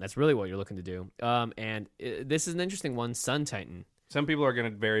you want. That's really what you're looking to do. This is an interesting one, Sun Titan. Some people are going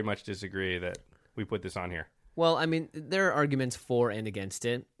to very much disagree that we put this on here. Well, I mean, there are arguments for and against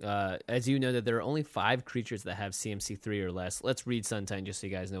it. As you know, that there are only 5 creatures that have CMC 3 or less. Let's read Sun Titan just so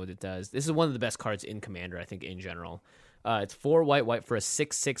you guys know what it does. This is one of the best cards in Commander, I think, in general. It's 4 white for a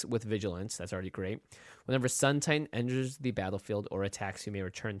 6/6 with Vigilance. That's already great. Whenever Sun Titan enters the battlefield or attacks, you may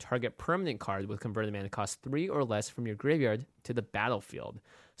return target permanent card with converted mana cost 3 or less from your graveyard to the battlefield.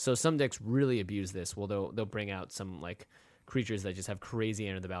 So some decks really abuse this. Well, they'll bring out some like creatures that just have crazy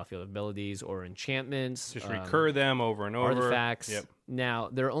enter the battlefield abilities or enchantments. Just recur them over and over. Artifacts. Yep. Now,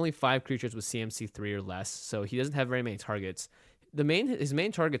 there are only 5 creatures with CMC 3 or less, so he doesn't have very many targets. His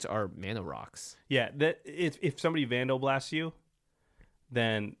main targets are mana rocks. Yeah, that if somebody Vandal blasts you,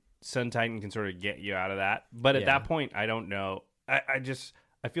 then Sun Titan can sort of get you out of that. But at that point, I don't know. I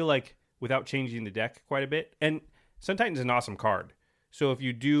feel like without changing the deck quite a bit, and Sun Titan's an awesome card. So if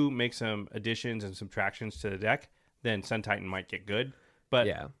you do make some additions and subtractions to the deck, then Sun Titan might get good. But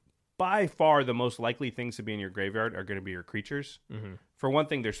by far, the most likely things to be in your graveyard are going to be your creatures. Mm-hmm. For one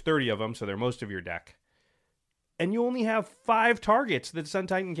thing, there's 30 of them, so they're most of your deck. And you only have 5 targets that Sun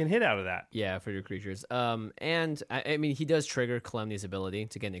Titan can hit out of that. Yeah, for your creatures. And I mean, he does trigger Calamity's ability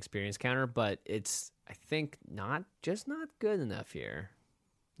to get an experience counter, but it's, I think, not good enough here.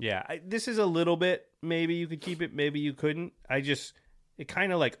 Yeah, this is a little bit, maybe you could keep it, maybe you couldn't. It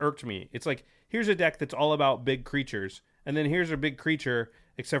kind of like irked me. It's like, here's a deck that's all about big creatures, and then here's a big creature,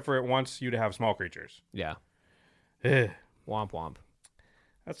 except for it wants you to have small creatures. Yeah. Ugh. Womp womp.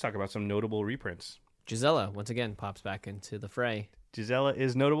 Let's talk about some notable reprints. Gisela, once again, pops back into the fray. Gisela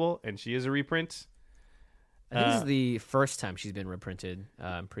is notable, and she is a reprint. I think this is the first time she's been reprinted.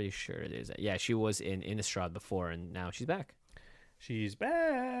 I'm pretty sure it is. Yeah, she was in Innistrad before, and now she's back. She's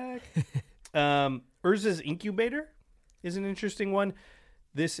back. Urza's Incubator is an interesting one.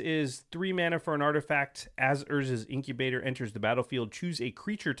 This is 3 mana for an artifact. As Urza's Incubator enters the battlefield, choose a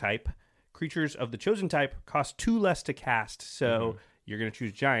creature type. Creatures of the chosen type cost 2 less to cast, so you're going to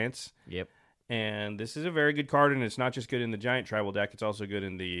choose giants. Yep. And this is a very good card, and it's not just good in the giant tribal deck, it's also good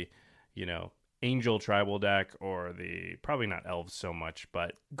in the, angel tribal deck, or the, probably not elves so much,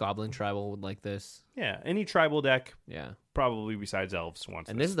 but Goblin Tribal would like this. yeah, any tribal deck, Yeah. probably besides elves wants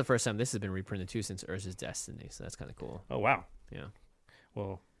And this is the first time this has been reprinted too since Urza's Destiny, so that's kind of cool. Oh, wow. Yeah.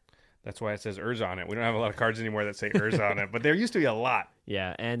 Well, that's why it says Urza on it. We don't have a lot of cards anymore that say Urza on it, but there used to be a lot.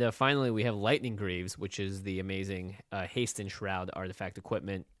 Yeah, and finally we have Lightning Greaves, which is the amazing Haste and Shroud artifact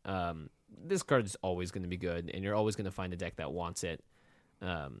equipment. This card is always going to be good, and you're always going to find a deck that wants it.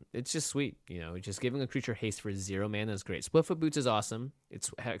 It's just sweet, just giving a creature haste for 0 mana is great. Splifffoot Boots is awesome. It's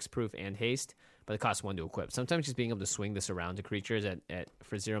hexproof and haste, but it costs 1 to equip. Sometimes just being able to swing this around to creatures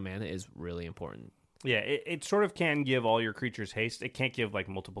for 0 mana is really important. Yeah, it sort of can give all your creatures haste. It can't give like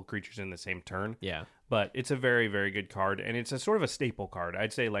multiple creatures in the same turn. Yeah. But it's a very, very good card, and it's a sort of a staple card.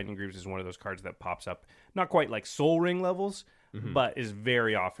 I'd say Lightning Greaves is one of those cards that pops up, not quite like Soul Ring levels, but is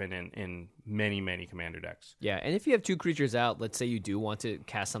very often in many, many Commander decks. Yeah, and if you have 2 creatures out, let's say you do want to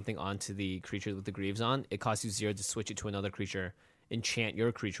cast something onto the creature with the Greaves on, it costs you 0 to switch it to another creature, enchant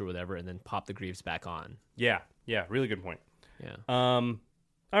your creature, whatever, and then pop the Greaves back on. Yeah, really good point. Yeah. All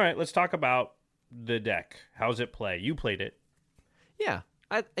right, let's talk about the deck. How's it play? You played it. Yeah.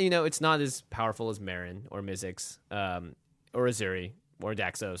 It's not as powerful as Marin or Mizzix, or Azuri or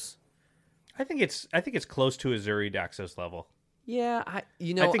Daxos. I think it's close to Azuri Daxos level. Yeah, I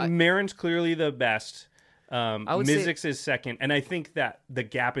think Marin's clearly the best. would say- Mizzix is second, and I think that the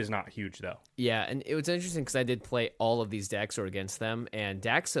gap is not huge though. Yeah, and it was interesting because I did play all of these decks or against them, and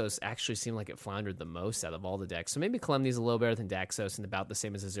Daxos actually seemed like it floundered the most out of all the decks. So maybe Calamity's a little better than Daxos and about the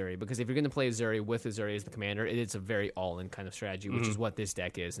same as Azuri, because if you're going to play Azuri with Azuri as the commander, it's a very all-in kind of strategy, which is what this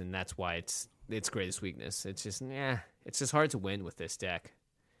deck is, and that's why it's its greatest weakness. It's just hard to win with this deck.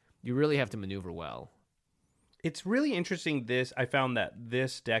 You really have to maneuver well. It's really interesting. I found that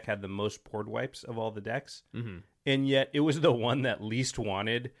this deck had the most board wipes of all the decks, and yet it was the one that least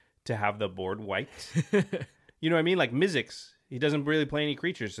wanted to have the board wiped. You know what I mean? Like Mizzix, he doesn't really play any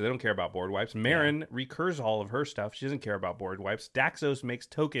creatures, so they don't care about board wipes. Marin recurs all of her stuff. She doesn't care about board wipes. Daxos makes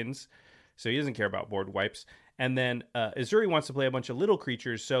tokens, so he doesn't care about board wipes. And then Azuri wants to play a bunch of little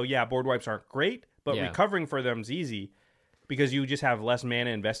creatures, so yeah, board wipes aren't great, but recovering for them's easy because you just have less mana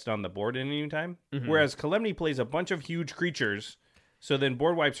invested on the board at any time. Whereas Kalemny plays a bunch of huge creatures, so then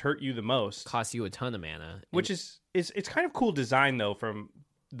board wipes hurt you the most. Costs you a ton of mana. Which is it's kind of cool design, though, from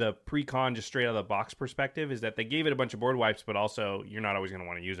the pre-con, just straight out of the box perspective, is that they gave it a bunch of board wipes, but also you're not always going to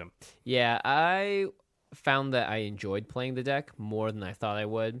want to use them. Yeah, I found that I enjoyed playing the deck more than I thought I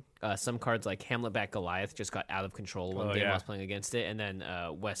would. Some cards like Hamletback Goliath just got out of control one game I was playing against it, and then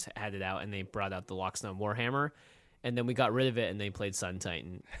Wes had it out, and they brought out the Lockstone Warhammer, and then we got rid of it, and they played Sun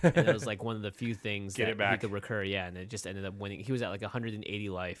Titan. And it was like one of the few things that he could recur, and it just ended up winning. He was at like 180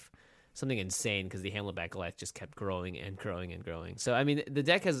 life. Something insane because the Hamletback Goliath just kept growing and growing and growing. So, I mean, the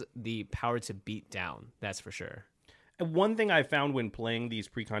deck has the power to beat down. That's for sure. And one thing I found when playing these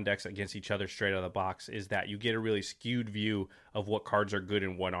pre-con decks against each other straight out of the box is that you get a really skewed view of what cards are good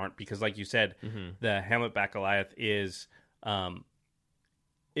and what aren't. Because like you said, the Hamletback Goliath is...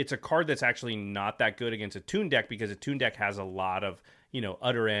 it's a card that's actually not that good against a Toon deck because a Toon deck has a lot of...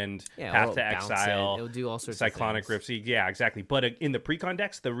 Utter End, Path to Exile, it'll do all sorts Cyclonic of Rift. Yeah, exactly. But in the pre-con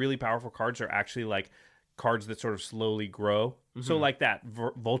decks, the really powerful cards are actually like cards that sort of slowly grow. So like that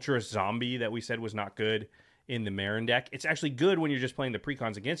Vulturous Zombie that we said was not good in the Marin deck. It's actually good when you're just playing the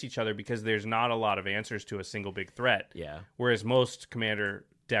pre-cons against each other because there's not a lot of answers to a single big threat. Yeah. Whereas most Commander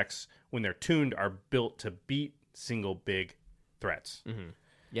decks, when they're tuned, are built to beat single big threats.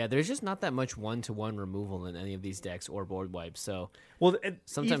 Yeah, there's just not that much one-to-one removal in any of these decks or board wipes. So,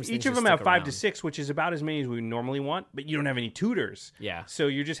 sometimes each of them have 5 to 6, which is about as many as we normally want. But you don't have any tutors. Yeah. So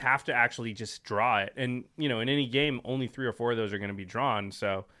you just have to actually just draw it, and in any game, only 3 or 4 of those are going to be drawn.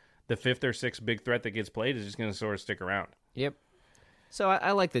 So the 5th or 6th big threat that gets played is just going to sort of stick around. Yep. So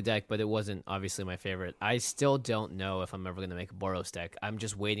I like the deck, but it wasn't obviously my favorite. I still don't know if I'm ever going to make a Boros deck. I'm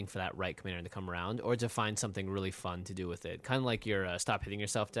just waiting for that right commander to come around or to find something really fun to do with it. Kind of like your Stop Hitting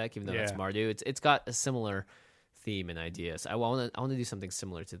Yourself deck, even though that's Mardu. It's got a similar theme and ideas. I want to do something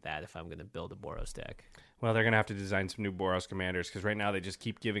similar to that if I'm going to build a Boros deck. Well, they're going to have to design some new Boros commanders because right now they just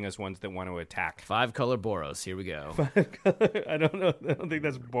keep giving us ones that want to attack. 5-color Boros. Here we go. 5-color? I don't know. I don't think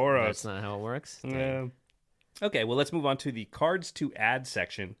that's Boros. That's not how it works? Yeah. Okay, well, let's move on to the cards to add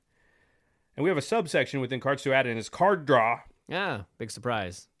section. And we have a subsection within cards to add, and it's card draw. Yeah, big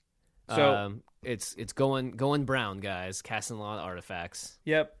surprise. So it's going brown, guys. Casting a lot of artifacts.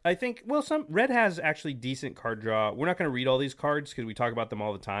 Yep, I think, some red has actually decent card draw. We're not going to read all these cards because we talk about them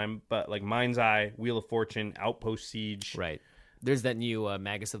all the time, but like Mind's Eye, Wheel of Fortune, Outpost Siege. Right. There's that new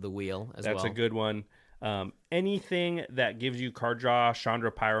Magus of the Wheel as well. That's a good one. Anything that gives you card draw,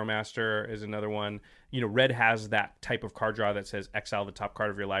 Chandra Pyromaster is another one. Red has that type of card draw that says exile the top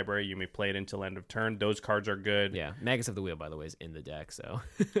card of your library. You may play it until end of turn. Those cards are good. Yeah, Magus of the Wheel, by the way, is in the deck. So,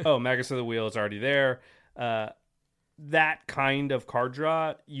 Magus of the Wheel is already there. That kind of card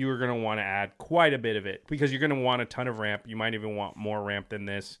draw, you're going to want to add quite a bit of it because you're going to want a ton of ramp. You might even want more ramp than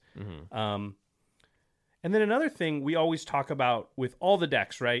this. And then another thing we always talk about with all the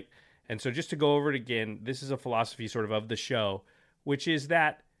decks, right? And so just to go over it again, this is a philosophy sort of the show, which is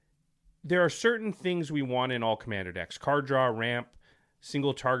that there are certain things we want in all commander decks. Card draw, ramp,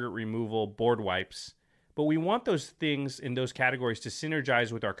 single target removal, board wipes. But we want those things in those categories to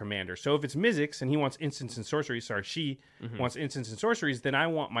synergize with our commander. So if it's Mizzix and he wants instants and sorceries, she wants instants and sorceries, then I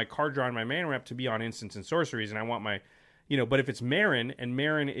want my card draw and my mana ramp to be on instants and sorceries. And I want my, but if it's Marin and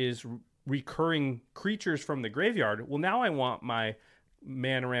Marin is recurring creatures from the graveyard, well, now I want my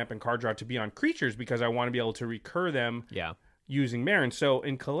mana ramp and card draw to be on creatures because I want to be able to recur them using Marin. So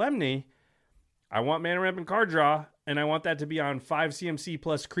in Kalemny, I want mana ramp and card draw, and I want that to be on 5 CMC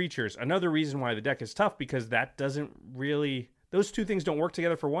plus creatures. Another reason why the deck is tough because that doesn't really... Those two things don't work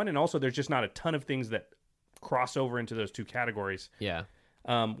together for one, and also there's just not a ton of things that cross over into those two categories. Yeah.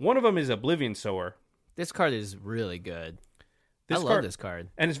 One of them is Oblivion Sower. This card is really good. I love this card.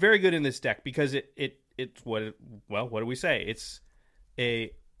 And it's very good in this deck because it's what do we say? It's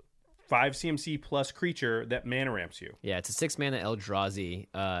a 5 CMC plus creature that mana ramps you. Yeah, it's a 6 mana Eldrazi,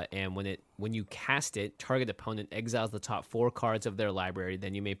 and when you cast it, target opponent exiles the top 4 cards of their library.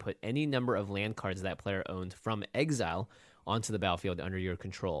 Then you may put any number of land cards that player owns from exile onto the battlefield under your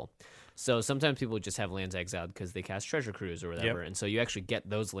control. So sometimes people just have lands exiled because they cast Treasure Cruise or whatever, and so you actually get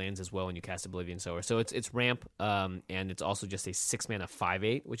those lands as well when you cast Oblivion Sower. So it's ramp, and it's also just a 6-mana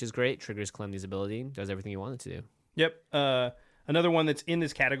 5/8, which is great. Triggers Calamnity's ability, does everything you want it to do. Yep. Another one that's in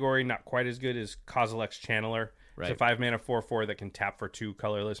this category, not quite as good, is Kozilek's Channeler. Right. It's a 5-mana 4/4 that can tap for 2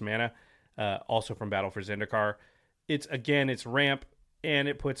 colorless mana, also from Battle for Zendikar. It's ramp, and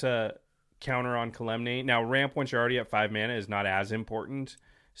it puts a counter on Calamity. Now, ramp, once you're already at 5 mana, is not as important.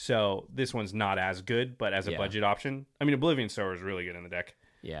 So this one's not as good, but as a budget option, I mean, Oblivion Sower is really good in the deck.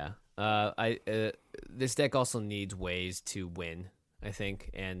 Yeah. This deck also needs ways to win, I think,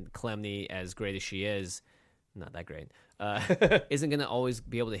 and Calamity, as great as she is, not that great, isn't going to always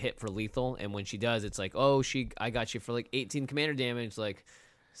be able to hit for lethal, and when she does, it's like, oh, I got you for like 18 commander damage, like,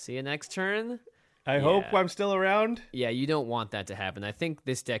 see you next turn. I hope I'm still around. Yeah, you don't want that to happen. I think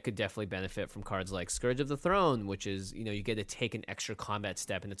this deck could definitely benefit from cards like Scourge of the Throne, which is, you get to take an extra combat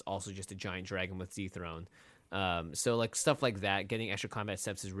step, and it's also just a giant dragon with Z-Throne. So like stuff like that, getting extra combat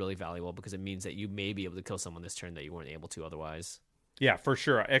steps is really valuable because it means that you may be able to kill someone this turn that you weren't able to otherwise. Yeah, for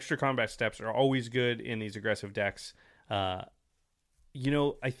sure. Extra combat steps are always good in these aggressive decks. I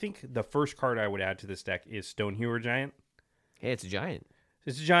think the first card I would add to this deck is Stonehewer Giant. Hey, it's a giant.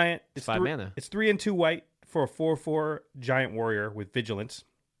 It's a giant. It's 5 mana. It's 3 and 2 white for a 4/4 giant warrior with vigilance.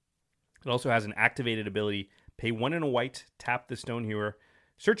 It also has an activated ability. Pay 1 and a white, tap the Stonehewer,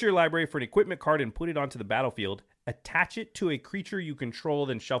 search your library for an equipment card and put it onto the battlefield. Attach it to a creature you control,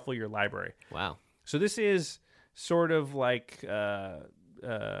 then shuffle your library. Wow. So this is sort of like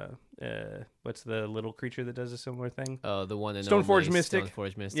what's the little creature that does a similar thing? Oh, the one in Stoneforge Mystic.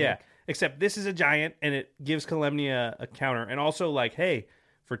 Stoneforge Mystic. Yeah, except this is a giant, and it gives Calamity a counter. And also, like, hey,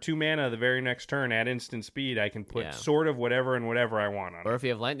 for 2 mana the very next turn at instant speed, I can put sort of whatever and whatever I want on it. Or if you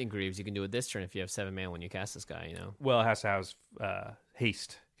have Lightning Greaves, you can do it this turn if you have 7 mana when you cast this guy, Well, it has to have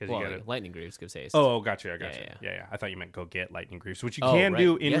haste. Lightning Greaves gives haste. Oh, gotcha. I gotcha. Yeah. I thought you meant go get Lightning Greaves, which you can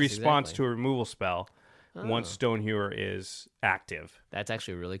do in response to a removal spell. Once Stonehewer is active. That's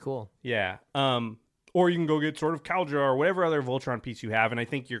actually really cool. Yeah. Or you can go get sort of Kaldra or whatever other Voltron piece you have. And I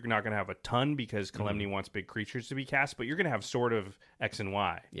think you're not going to have a ton because Calamity wants big creatures to be cast, but you're going to have sort of X and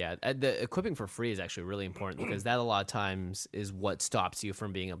Y. Yeah. The equipping for free is actually really important because that a lot of times is what stops you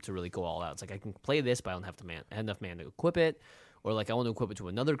from being able to really go all out. It's like I can play this, but I don't have enough mana to equip it. Or like I want to equip it to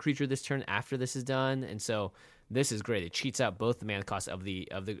another creature this turn after this is done. And so this is great. It cheats out both the mana cost of the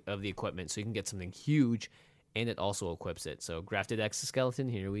equipment, so you can get something huge, and it also equips it. So Grafted Exoskeleton,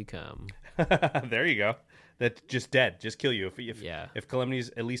 here we come. There you go. That's just dead. Just kill you. If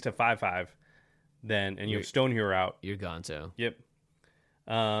Calamity's at least a 5/5, then you have Stonehewer out, you're gone. So yep.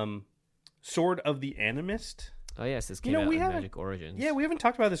 Sword of the Animist. Oh yes, this came out in Magic Origins. Yeah, we haven't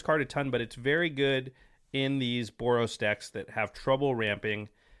talked about this card a ton, but it's very good in these Boros decks that have trouble ramping.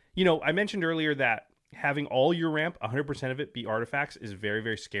 I mentioned earlier that having all your ramp, 100% of it be artifacts, is very,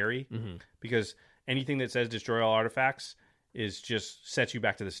 very scary because anything that says destroy all artifacts is just sets you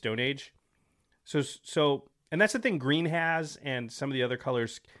back to the Stone Age. So, and that's the thing green has and some of the other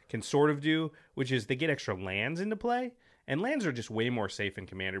colors can sort of do, which is they get extra lands into play. And lands are just way more safe in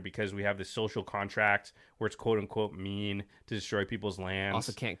Commander because we have this social contract where it's quote-unquote mean to destroy people's lands.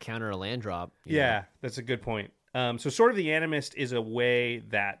 Also can't counter a land drop. Yeah, that's a good point. So Sword of the Animist is a way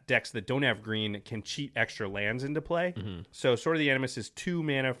that decks that don't have green can cheat extra lands into play. So Sword of the Animist is 2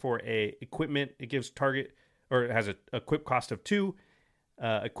 mana for a equipment. It gives target, or it has a equip cost of 2.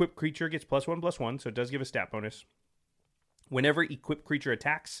 Equipped creature gets +1/+1, so it does give a stat bonus. Whenever equipped creature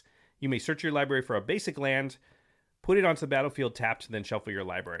attacks, you may search your library for a basic land, put it onto the battlefield tapped, then shuffle your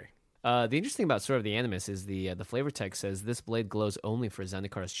library. The interesting about Sword of the Animus is the flavor text says this blade glows only for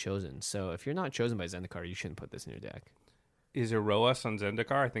Zendikar chosen. So if you're not chosen by Zendikar, you shouldn't put this in your deck. Is Eroas on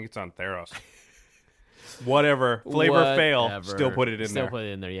Zendikar? I think it's on Theros. Whatever. Flavor fail. Still put it in there. Still put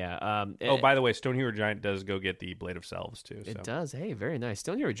it in there, yeah. By the way, Stonehewer Giant does go get the Blade of Selves, too. It does. Hey, very nice.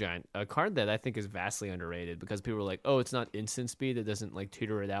 Stonehewer Giant, a card that I think is vastly underrated because people are like, oh, it's not instant speed. It doesn't like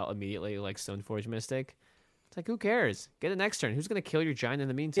tutor it out immediately like Stoneforge Mystic. It's like, who cares? Get it next turn. Who's going to kill your giant in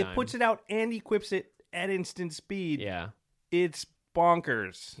the meantime? It puts it out and equips it at instant speed. Yeah. It's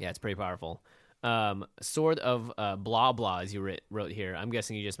bonkers. Yeah, it's pretty powerful. Sword of blah blah, as you wrote here. I'm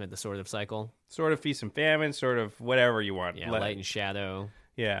guessing you just meant the Sword of Cycle. Sword of Feast and Famine, sort of whatever you want. Yeah, Light and Shadow.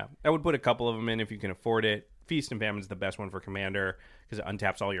 Yeah, I would put a couple of them in if you can afford it. Feast and Famine is the best one for Commander because it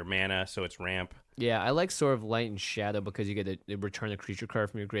untaps all your mana, so it's ramp. Yeah, I like Sword of Light and Shadow because you get to return a creature card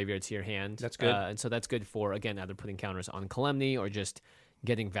from your graveyard to your hand. That's good. And so that's good for, again, either putting counters on Calamity or just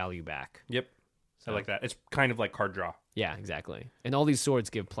getting value back. Yep. So. I like that. It's kind of like card draw. Yeah, exactly. And all these swords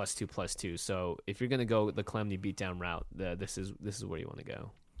give +2/+2. So if you're gonna go the Calamity beatdown route, this is where you want to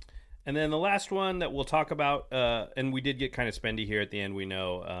go. And then the last one that we'll talk about, and we did get kind of spendy here at the end. We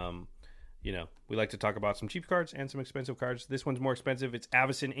know, we like to talk about some cheap cards and some expensive cards. This one's more expensive. It's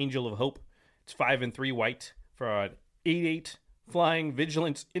Avacyn, Angel of Hope. It's 5 and 3 white for an 8/8 flying,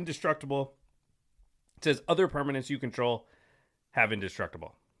 vigilance, indestructible. It says other permanents you control have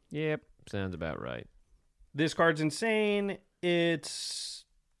indestructible. Yep, sounds about right. This card's insane. It's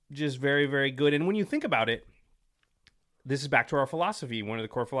just very, very good. And when you think about it, this is back to our philosophy, one of the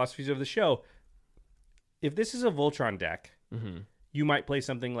core philosophies of the show. If this is a Voltron deck, you might play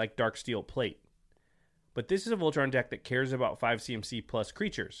something like Darksteel Plate. But this is a Voltron deck that cares about 5 CMC plus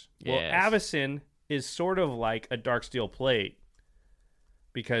creatures. Yes. Well, Avacyn is sort of like a Darksteel Plate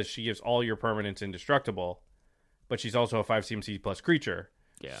because she gives all your permanents indestructible, but she's also a 5 CMC plus creature.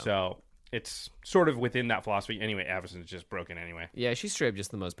 Yeah. So it's sort of within that philosophy. Anyway, Avacyn's just broken anyway. Yeah, she's straight up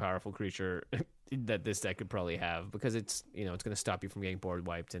just the most powerful creature that this deck could probably have because it's it's going to stop you from getting board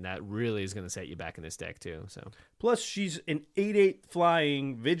wiped, and that really is going to set you back in this deck too. So plus she's an 8/8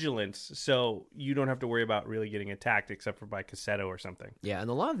 flying vigilance, so you don't have to worry about really getting attacked except for by Cassetto or something. Yeah, and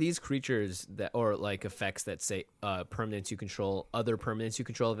a lot of these creatures or like effects that say permanents you control, other permanents you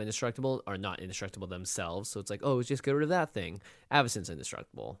control of indestructible are not indestructible themselves. So it's like, oh, just get rid of that thing. Avacyn's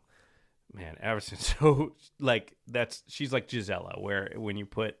indestructible. Man, Avacyn, so she's like Gisela, where when you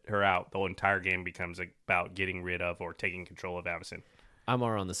put her out, the entire game becomes about getting rid of or taking control of Avacyn. I'm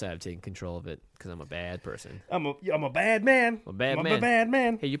more on the side of taking control of it because I'm a bad person. I'm a bad man. I'm a bad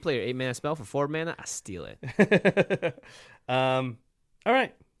man. Hey, you play your 8-mana spell for 4 mana? I steal it. All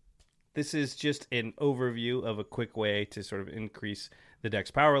right. This is just an overview of a quick way to sort of increase the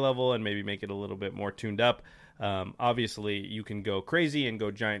deck's power level and maybe make it a little bit more tuned up. Obviously, you can go crazy and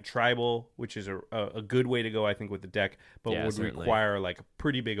go giant tribal, which is a good way to go, I think, with the deck, but would require like a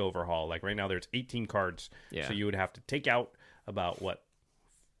pretty big overhaul. Like right now, there's 18 cards, so you would have to take out about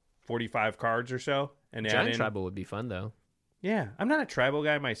 45 cards or so, and giant add in. Tribal would be fun though. Yeah, I'm not a tribal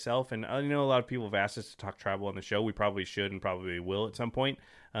guy myself, and I know a lot of people have asked us to talk tribal on the show. We probably should and probably will at some point.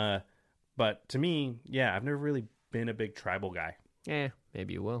 But to me, yeah, I've never really been a big tribal guy. Yeah,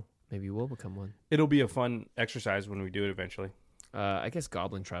 maybe you will. Maybe you will become one. It'll be a fun exercise when we do it eventually. I guess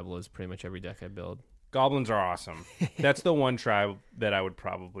Goblin Tribal is pretty much every deck I build. Goblins are awesome. That's the one tribe that I would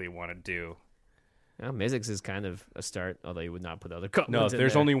probably want to do. Mizzix is kind of a start, although you would not put other goblins No, in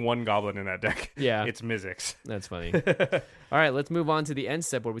there's there. only one goblin in that deck. Yeah. It's Mizzix. That's funny. All right, let's move on to the end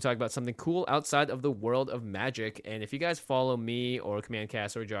step where we talk about something cool outside of the world of Magic. And if you guys follow me or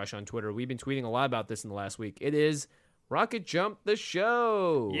Commandcast or Josh on Twitter, we've been tweeting a lot about this in the last week. It is Rocket Jump the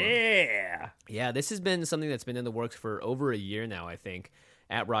show. Yeah. Yeah, this has been something that's been in the works for over a year now, I think,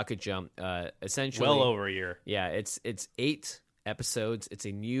 at Rocket Jump. Essentially, well over a year. Yeah, it's 8 episodes. It's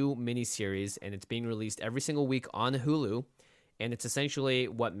a new miniseries, and it's being released every single week on Hulu. And it's essentially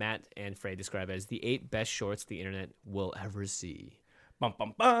what Matt and Frey describe as the 8 best shorts the internet will ever see. Bum,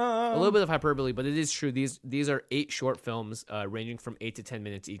 bum, bum. A little bit of hyperbole, but it is true. These are 8 short films ranging from 8 to 10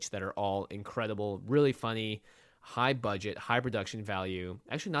 minutes each that are all incredible, really funny, high budget, high production value.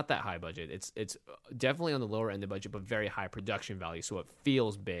 Actually, not that high budget. It's definitely on the lower end of budget, but very high production value, so it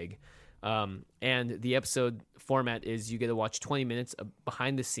feels big. And the episode format is you get to watch 20 minutes of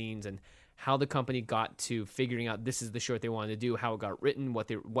behind the scenes and how the company got to figuring out this is the short they wanted to do, how it got written, what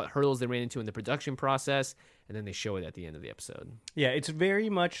hurdles they ran into in the production process, and then they show it at the end of the episode. Yeah, it's very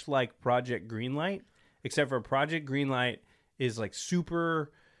much like Project Greenlight, except for Project Greenlight is like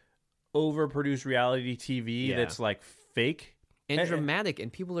super overproduced reality TV that's like fake. And dramatic,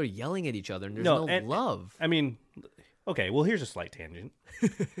 and people are yelling at each other, and there's no love. I mean, okay, well, here's a slight tangent.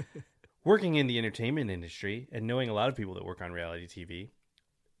 Working in the entertainment industry and knowing a lot of people that work on reality TV,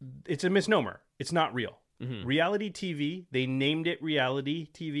 it's a misnomer. It's not real. Mm-hmm. Reality TV, they named it reality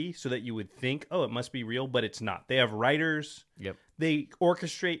TV so that you would think, oh, it must be real, but it's not. They have writers. Yep. They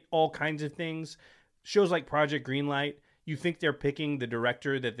orchestrate all kinds of things. Shows like Project Greenlight, you think they're picking the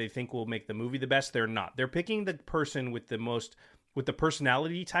director that they think will make the movie the best. They're not. They're picking the person with the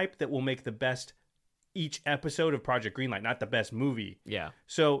personality type that will make the best each episode of Project Greenlight, not the best movie. Yeah.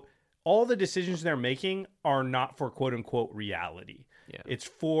 So all the decisions they're making are not for quote unquote reality. Yeah. It's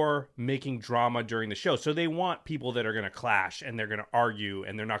for making drama during the show. So they want people that are going to clash and they're going to argue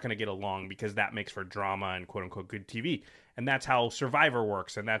and they're not going to get along because that makes for drama and quote unquote good TV. And that's how Survivor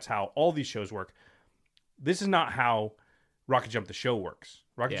works. And that's how all these shows work. This is not how Rocket Jump the show works.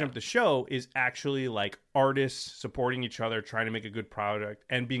 Rocket Jump the show is actually like artists supporting each other, trying to make a good product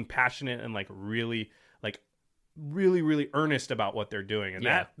and being passionate and like really like really, really earnest about what they're doing. And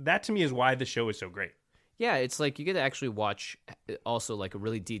Yeah. that to me is why the show is so great. Yeah, it's like you get to actually watch also like a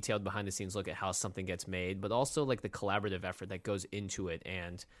really detailed behind the scenes look at how something gets made, but also like the collaborative effort that goes into it.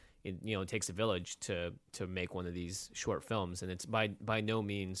 And it takes a village to make one of these short films, and it's by no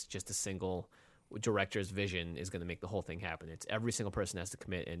means just a single director's vision is going to make the whole thing happen. It's every single person has to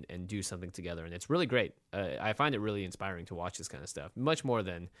commit and do something together, and it's really great. I find it really inspiring to watch this kind of stuff, much more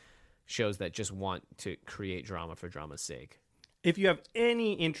than shows that just want to create drama for drama's sake. If you have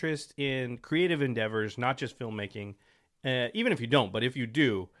any interest in creative endeavors, not just filmmaking, even if you don't, but if you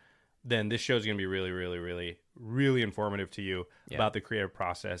do, then this show is going to be really, really, really, really informative to you about the creative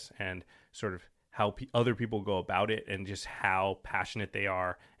process and sort of how other people go about it and just how passionate they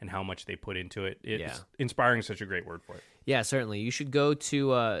are and how much they put into it. Inspiring is such a great word for it. Yeah, certainly. You should go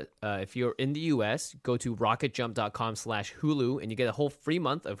to, if you're in the U.S., go to rocketjump.com/Hulu, and you get a whole free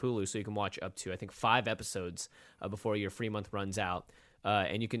month of Hulu, so you can watch up to, I think, 5 episodes before your free month runs out.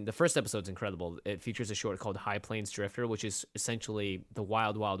 And the first episode's incredible. It features a short called High Plains Drifter, which is essentially the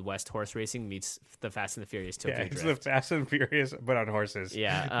Wild Wild West horse racing meets the Fast and the Furious Tokyo Drift. It's the Fast and Furious, but on horses.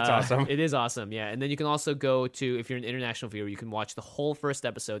 Yeah. It's awesome. It is awesome, yeah. And then you can also go to, if you're an international viewer, you can watch the whole first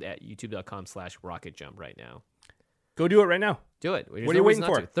episode at youtube.com/rocketjump right now. Go do it right now. Do it. What are you waiting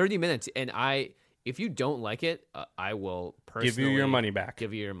for? 30 minutes. And if you don't like it, I will personally give you your money back.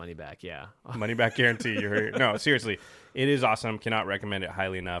 Give you your money back, yeah. Money back guarantee. No, seriously. It is awesome. Cannot recommend it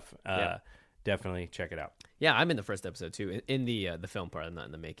highly enough. Definitely check it out. Yeah, I'm in the first episode too, in the film part. I'm not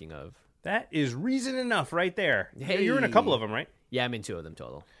in the making of. That is reason enough right there. Hey. You're in a couple of them, right? Yeah, I'm in 2 of them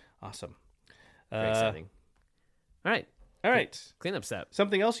total. Awesome. Very exciting. All right. Cleanup step.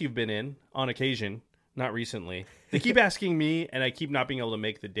 Something else you've been in on occasion. Not recently. They keep asking me, and I keep not being able to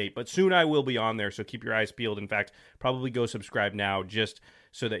make the date, but soon I will be on there, so keep your eyes peeled. In fact, probably go subscribe now just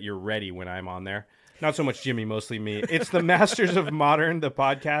so that you're ready when I'm on there. Not so much Jimmy, mostly me. It's the Masters of Modern, the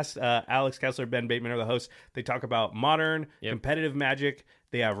podcast. Alex Kessler, Ben Bateman are the hosts. They talk about modern, competitive Magic.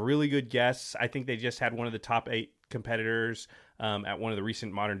 They have really good guests. I think they just had one of the top 8 competitors at one of the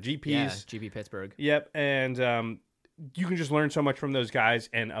recent Modern GPs. Yeah, GP Pittsburgh. Yep, and you can just learn so much from those guys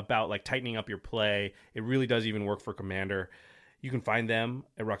and about like tightening up your play. It really does even work for Commander. You can find them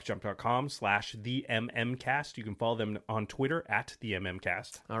at rocketjump.com/TheMMcast. You can follow them on Twitter at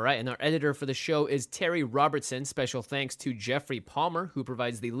TheMMcast. All right, and our editor for the show is Terry Robertson. Special thanks to Jeffrey Palmer, who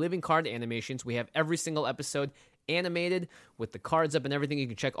provides the living card animations. We have every single episode animated with the cards up and everything. You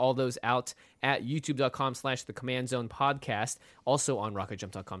can check all those out at youtube.com/thecommand-zone podcast. Also on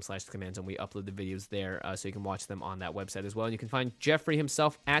rocketjump.com/thecommand-zone. We upload the videos there, so you can watch them on that website as well. And you can find Jeffrey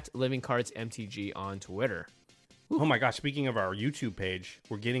himself at livingcardsmtg on Twitter. Oh my gosh, speaking of our YouTube page,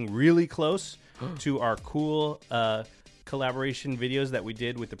 we're getting really close to our cool collaboration videos that we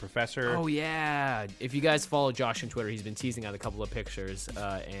did with the professor. Oh yeah. If you guys follow Josh on Twitter, he's been teasing out a couple of pictures,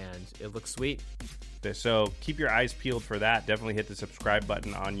 and it looks sweet. So keep your eyes peeled for that. Definitely hit the subscribe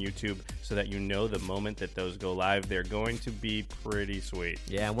button on YouTube so that you know the moment that those go live. They're going to be pretty sweet.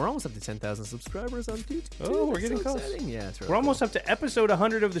 Yeah, and we're almost up to 10,000 subscribers on YouTube. Oh, we're getting close. Exciting. Yeah, it's really we're almost up to episode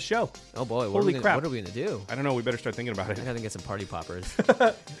 100 of the show. Oh boy, holy crap! What are we gonna do? I don't know. We better start thinking about it. I gotta get some party poppers.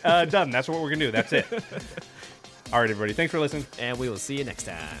 Done. That's what we're gonna do. That's it. All right, everybody. Thanks for listening, and we will see you next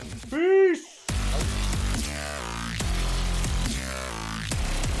time. Peace.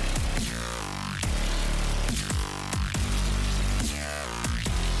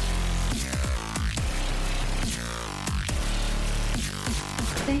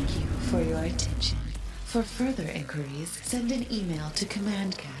 Thank you for your attention. For further inquiries, send an email to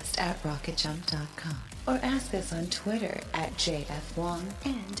commandcast@rocketjump.com or ask us on Twitter at JFWong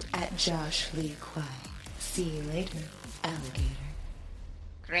and at Josh Lee Kwai. See you later, alligator.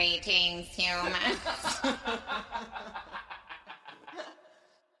 Greetings, humans.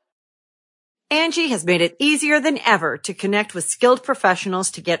 Angie has made it easier than ever to connect with skilled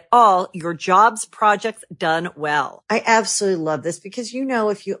professionals to get all your jobs projects done well. I absolutely love this because,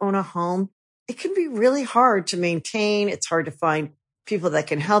 if you own a home, it can be really hard to maintain. It's hard to find people that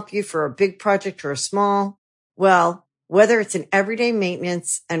can help you for a big project or a small. Well, whether it's in everyday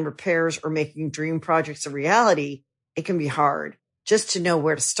maintenance and repairs or making dream projects a reality, it can be hard just to know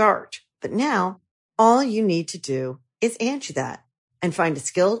where to start. But now all you need to do is Angie that and find a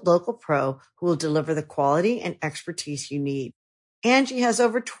skilled local pro who will deliver the quality and expertise you need. Angie has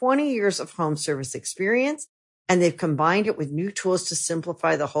over 20 years of home service experience, and they've combined it with new tools to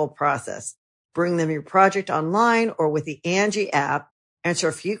simplify the whole process. Bring them your project online or with the Angie app, answer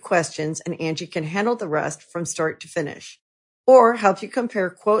a few questions, and Angie can handle the rest from start to finish. Or help you compare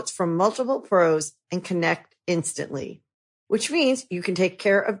quotes from multiple pros and connect instantly, which means you can take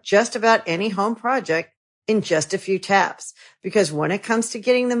care of just about any home project in just a few taps. Because when it comes to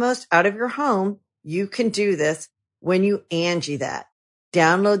getting the most out of your home, you can do this when you Angie that.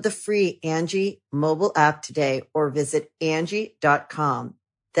 Download the free Angie mobile app today or visit Angie.com.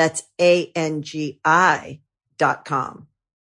 That's ANGI.com.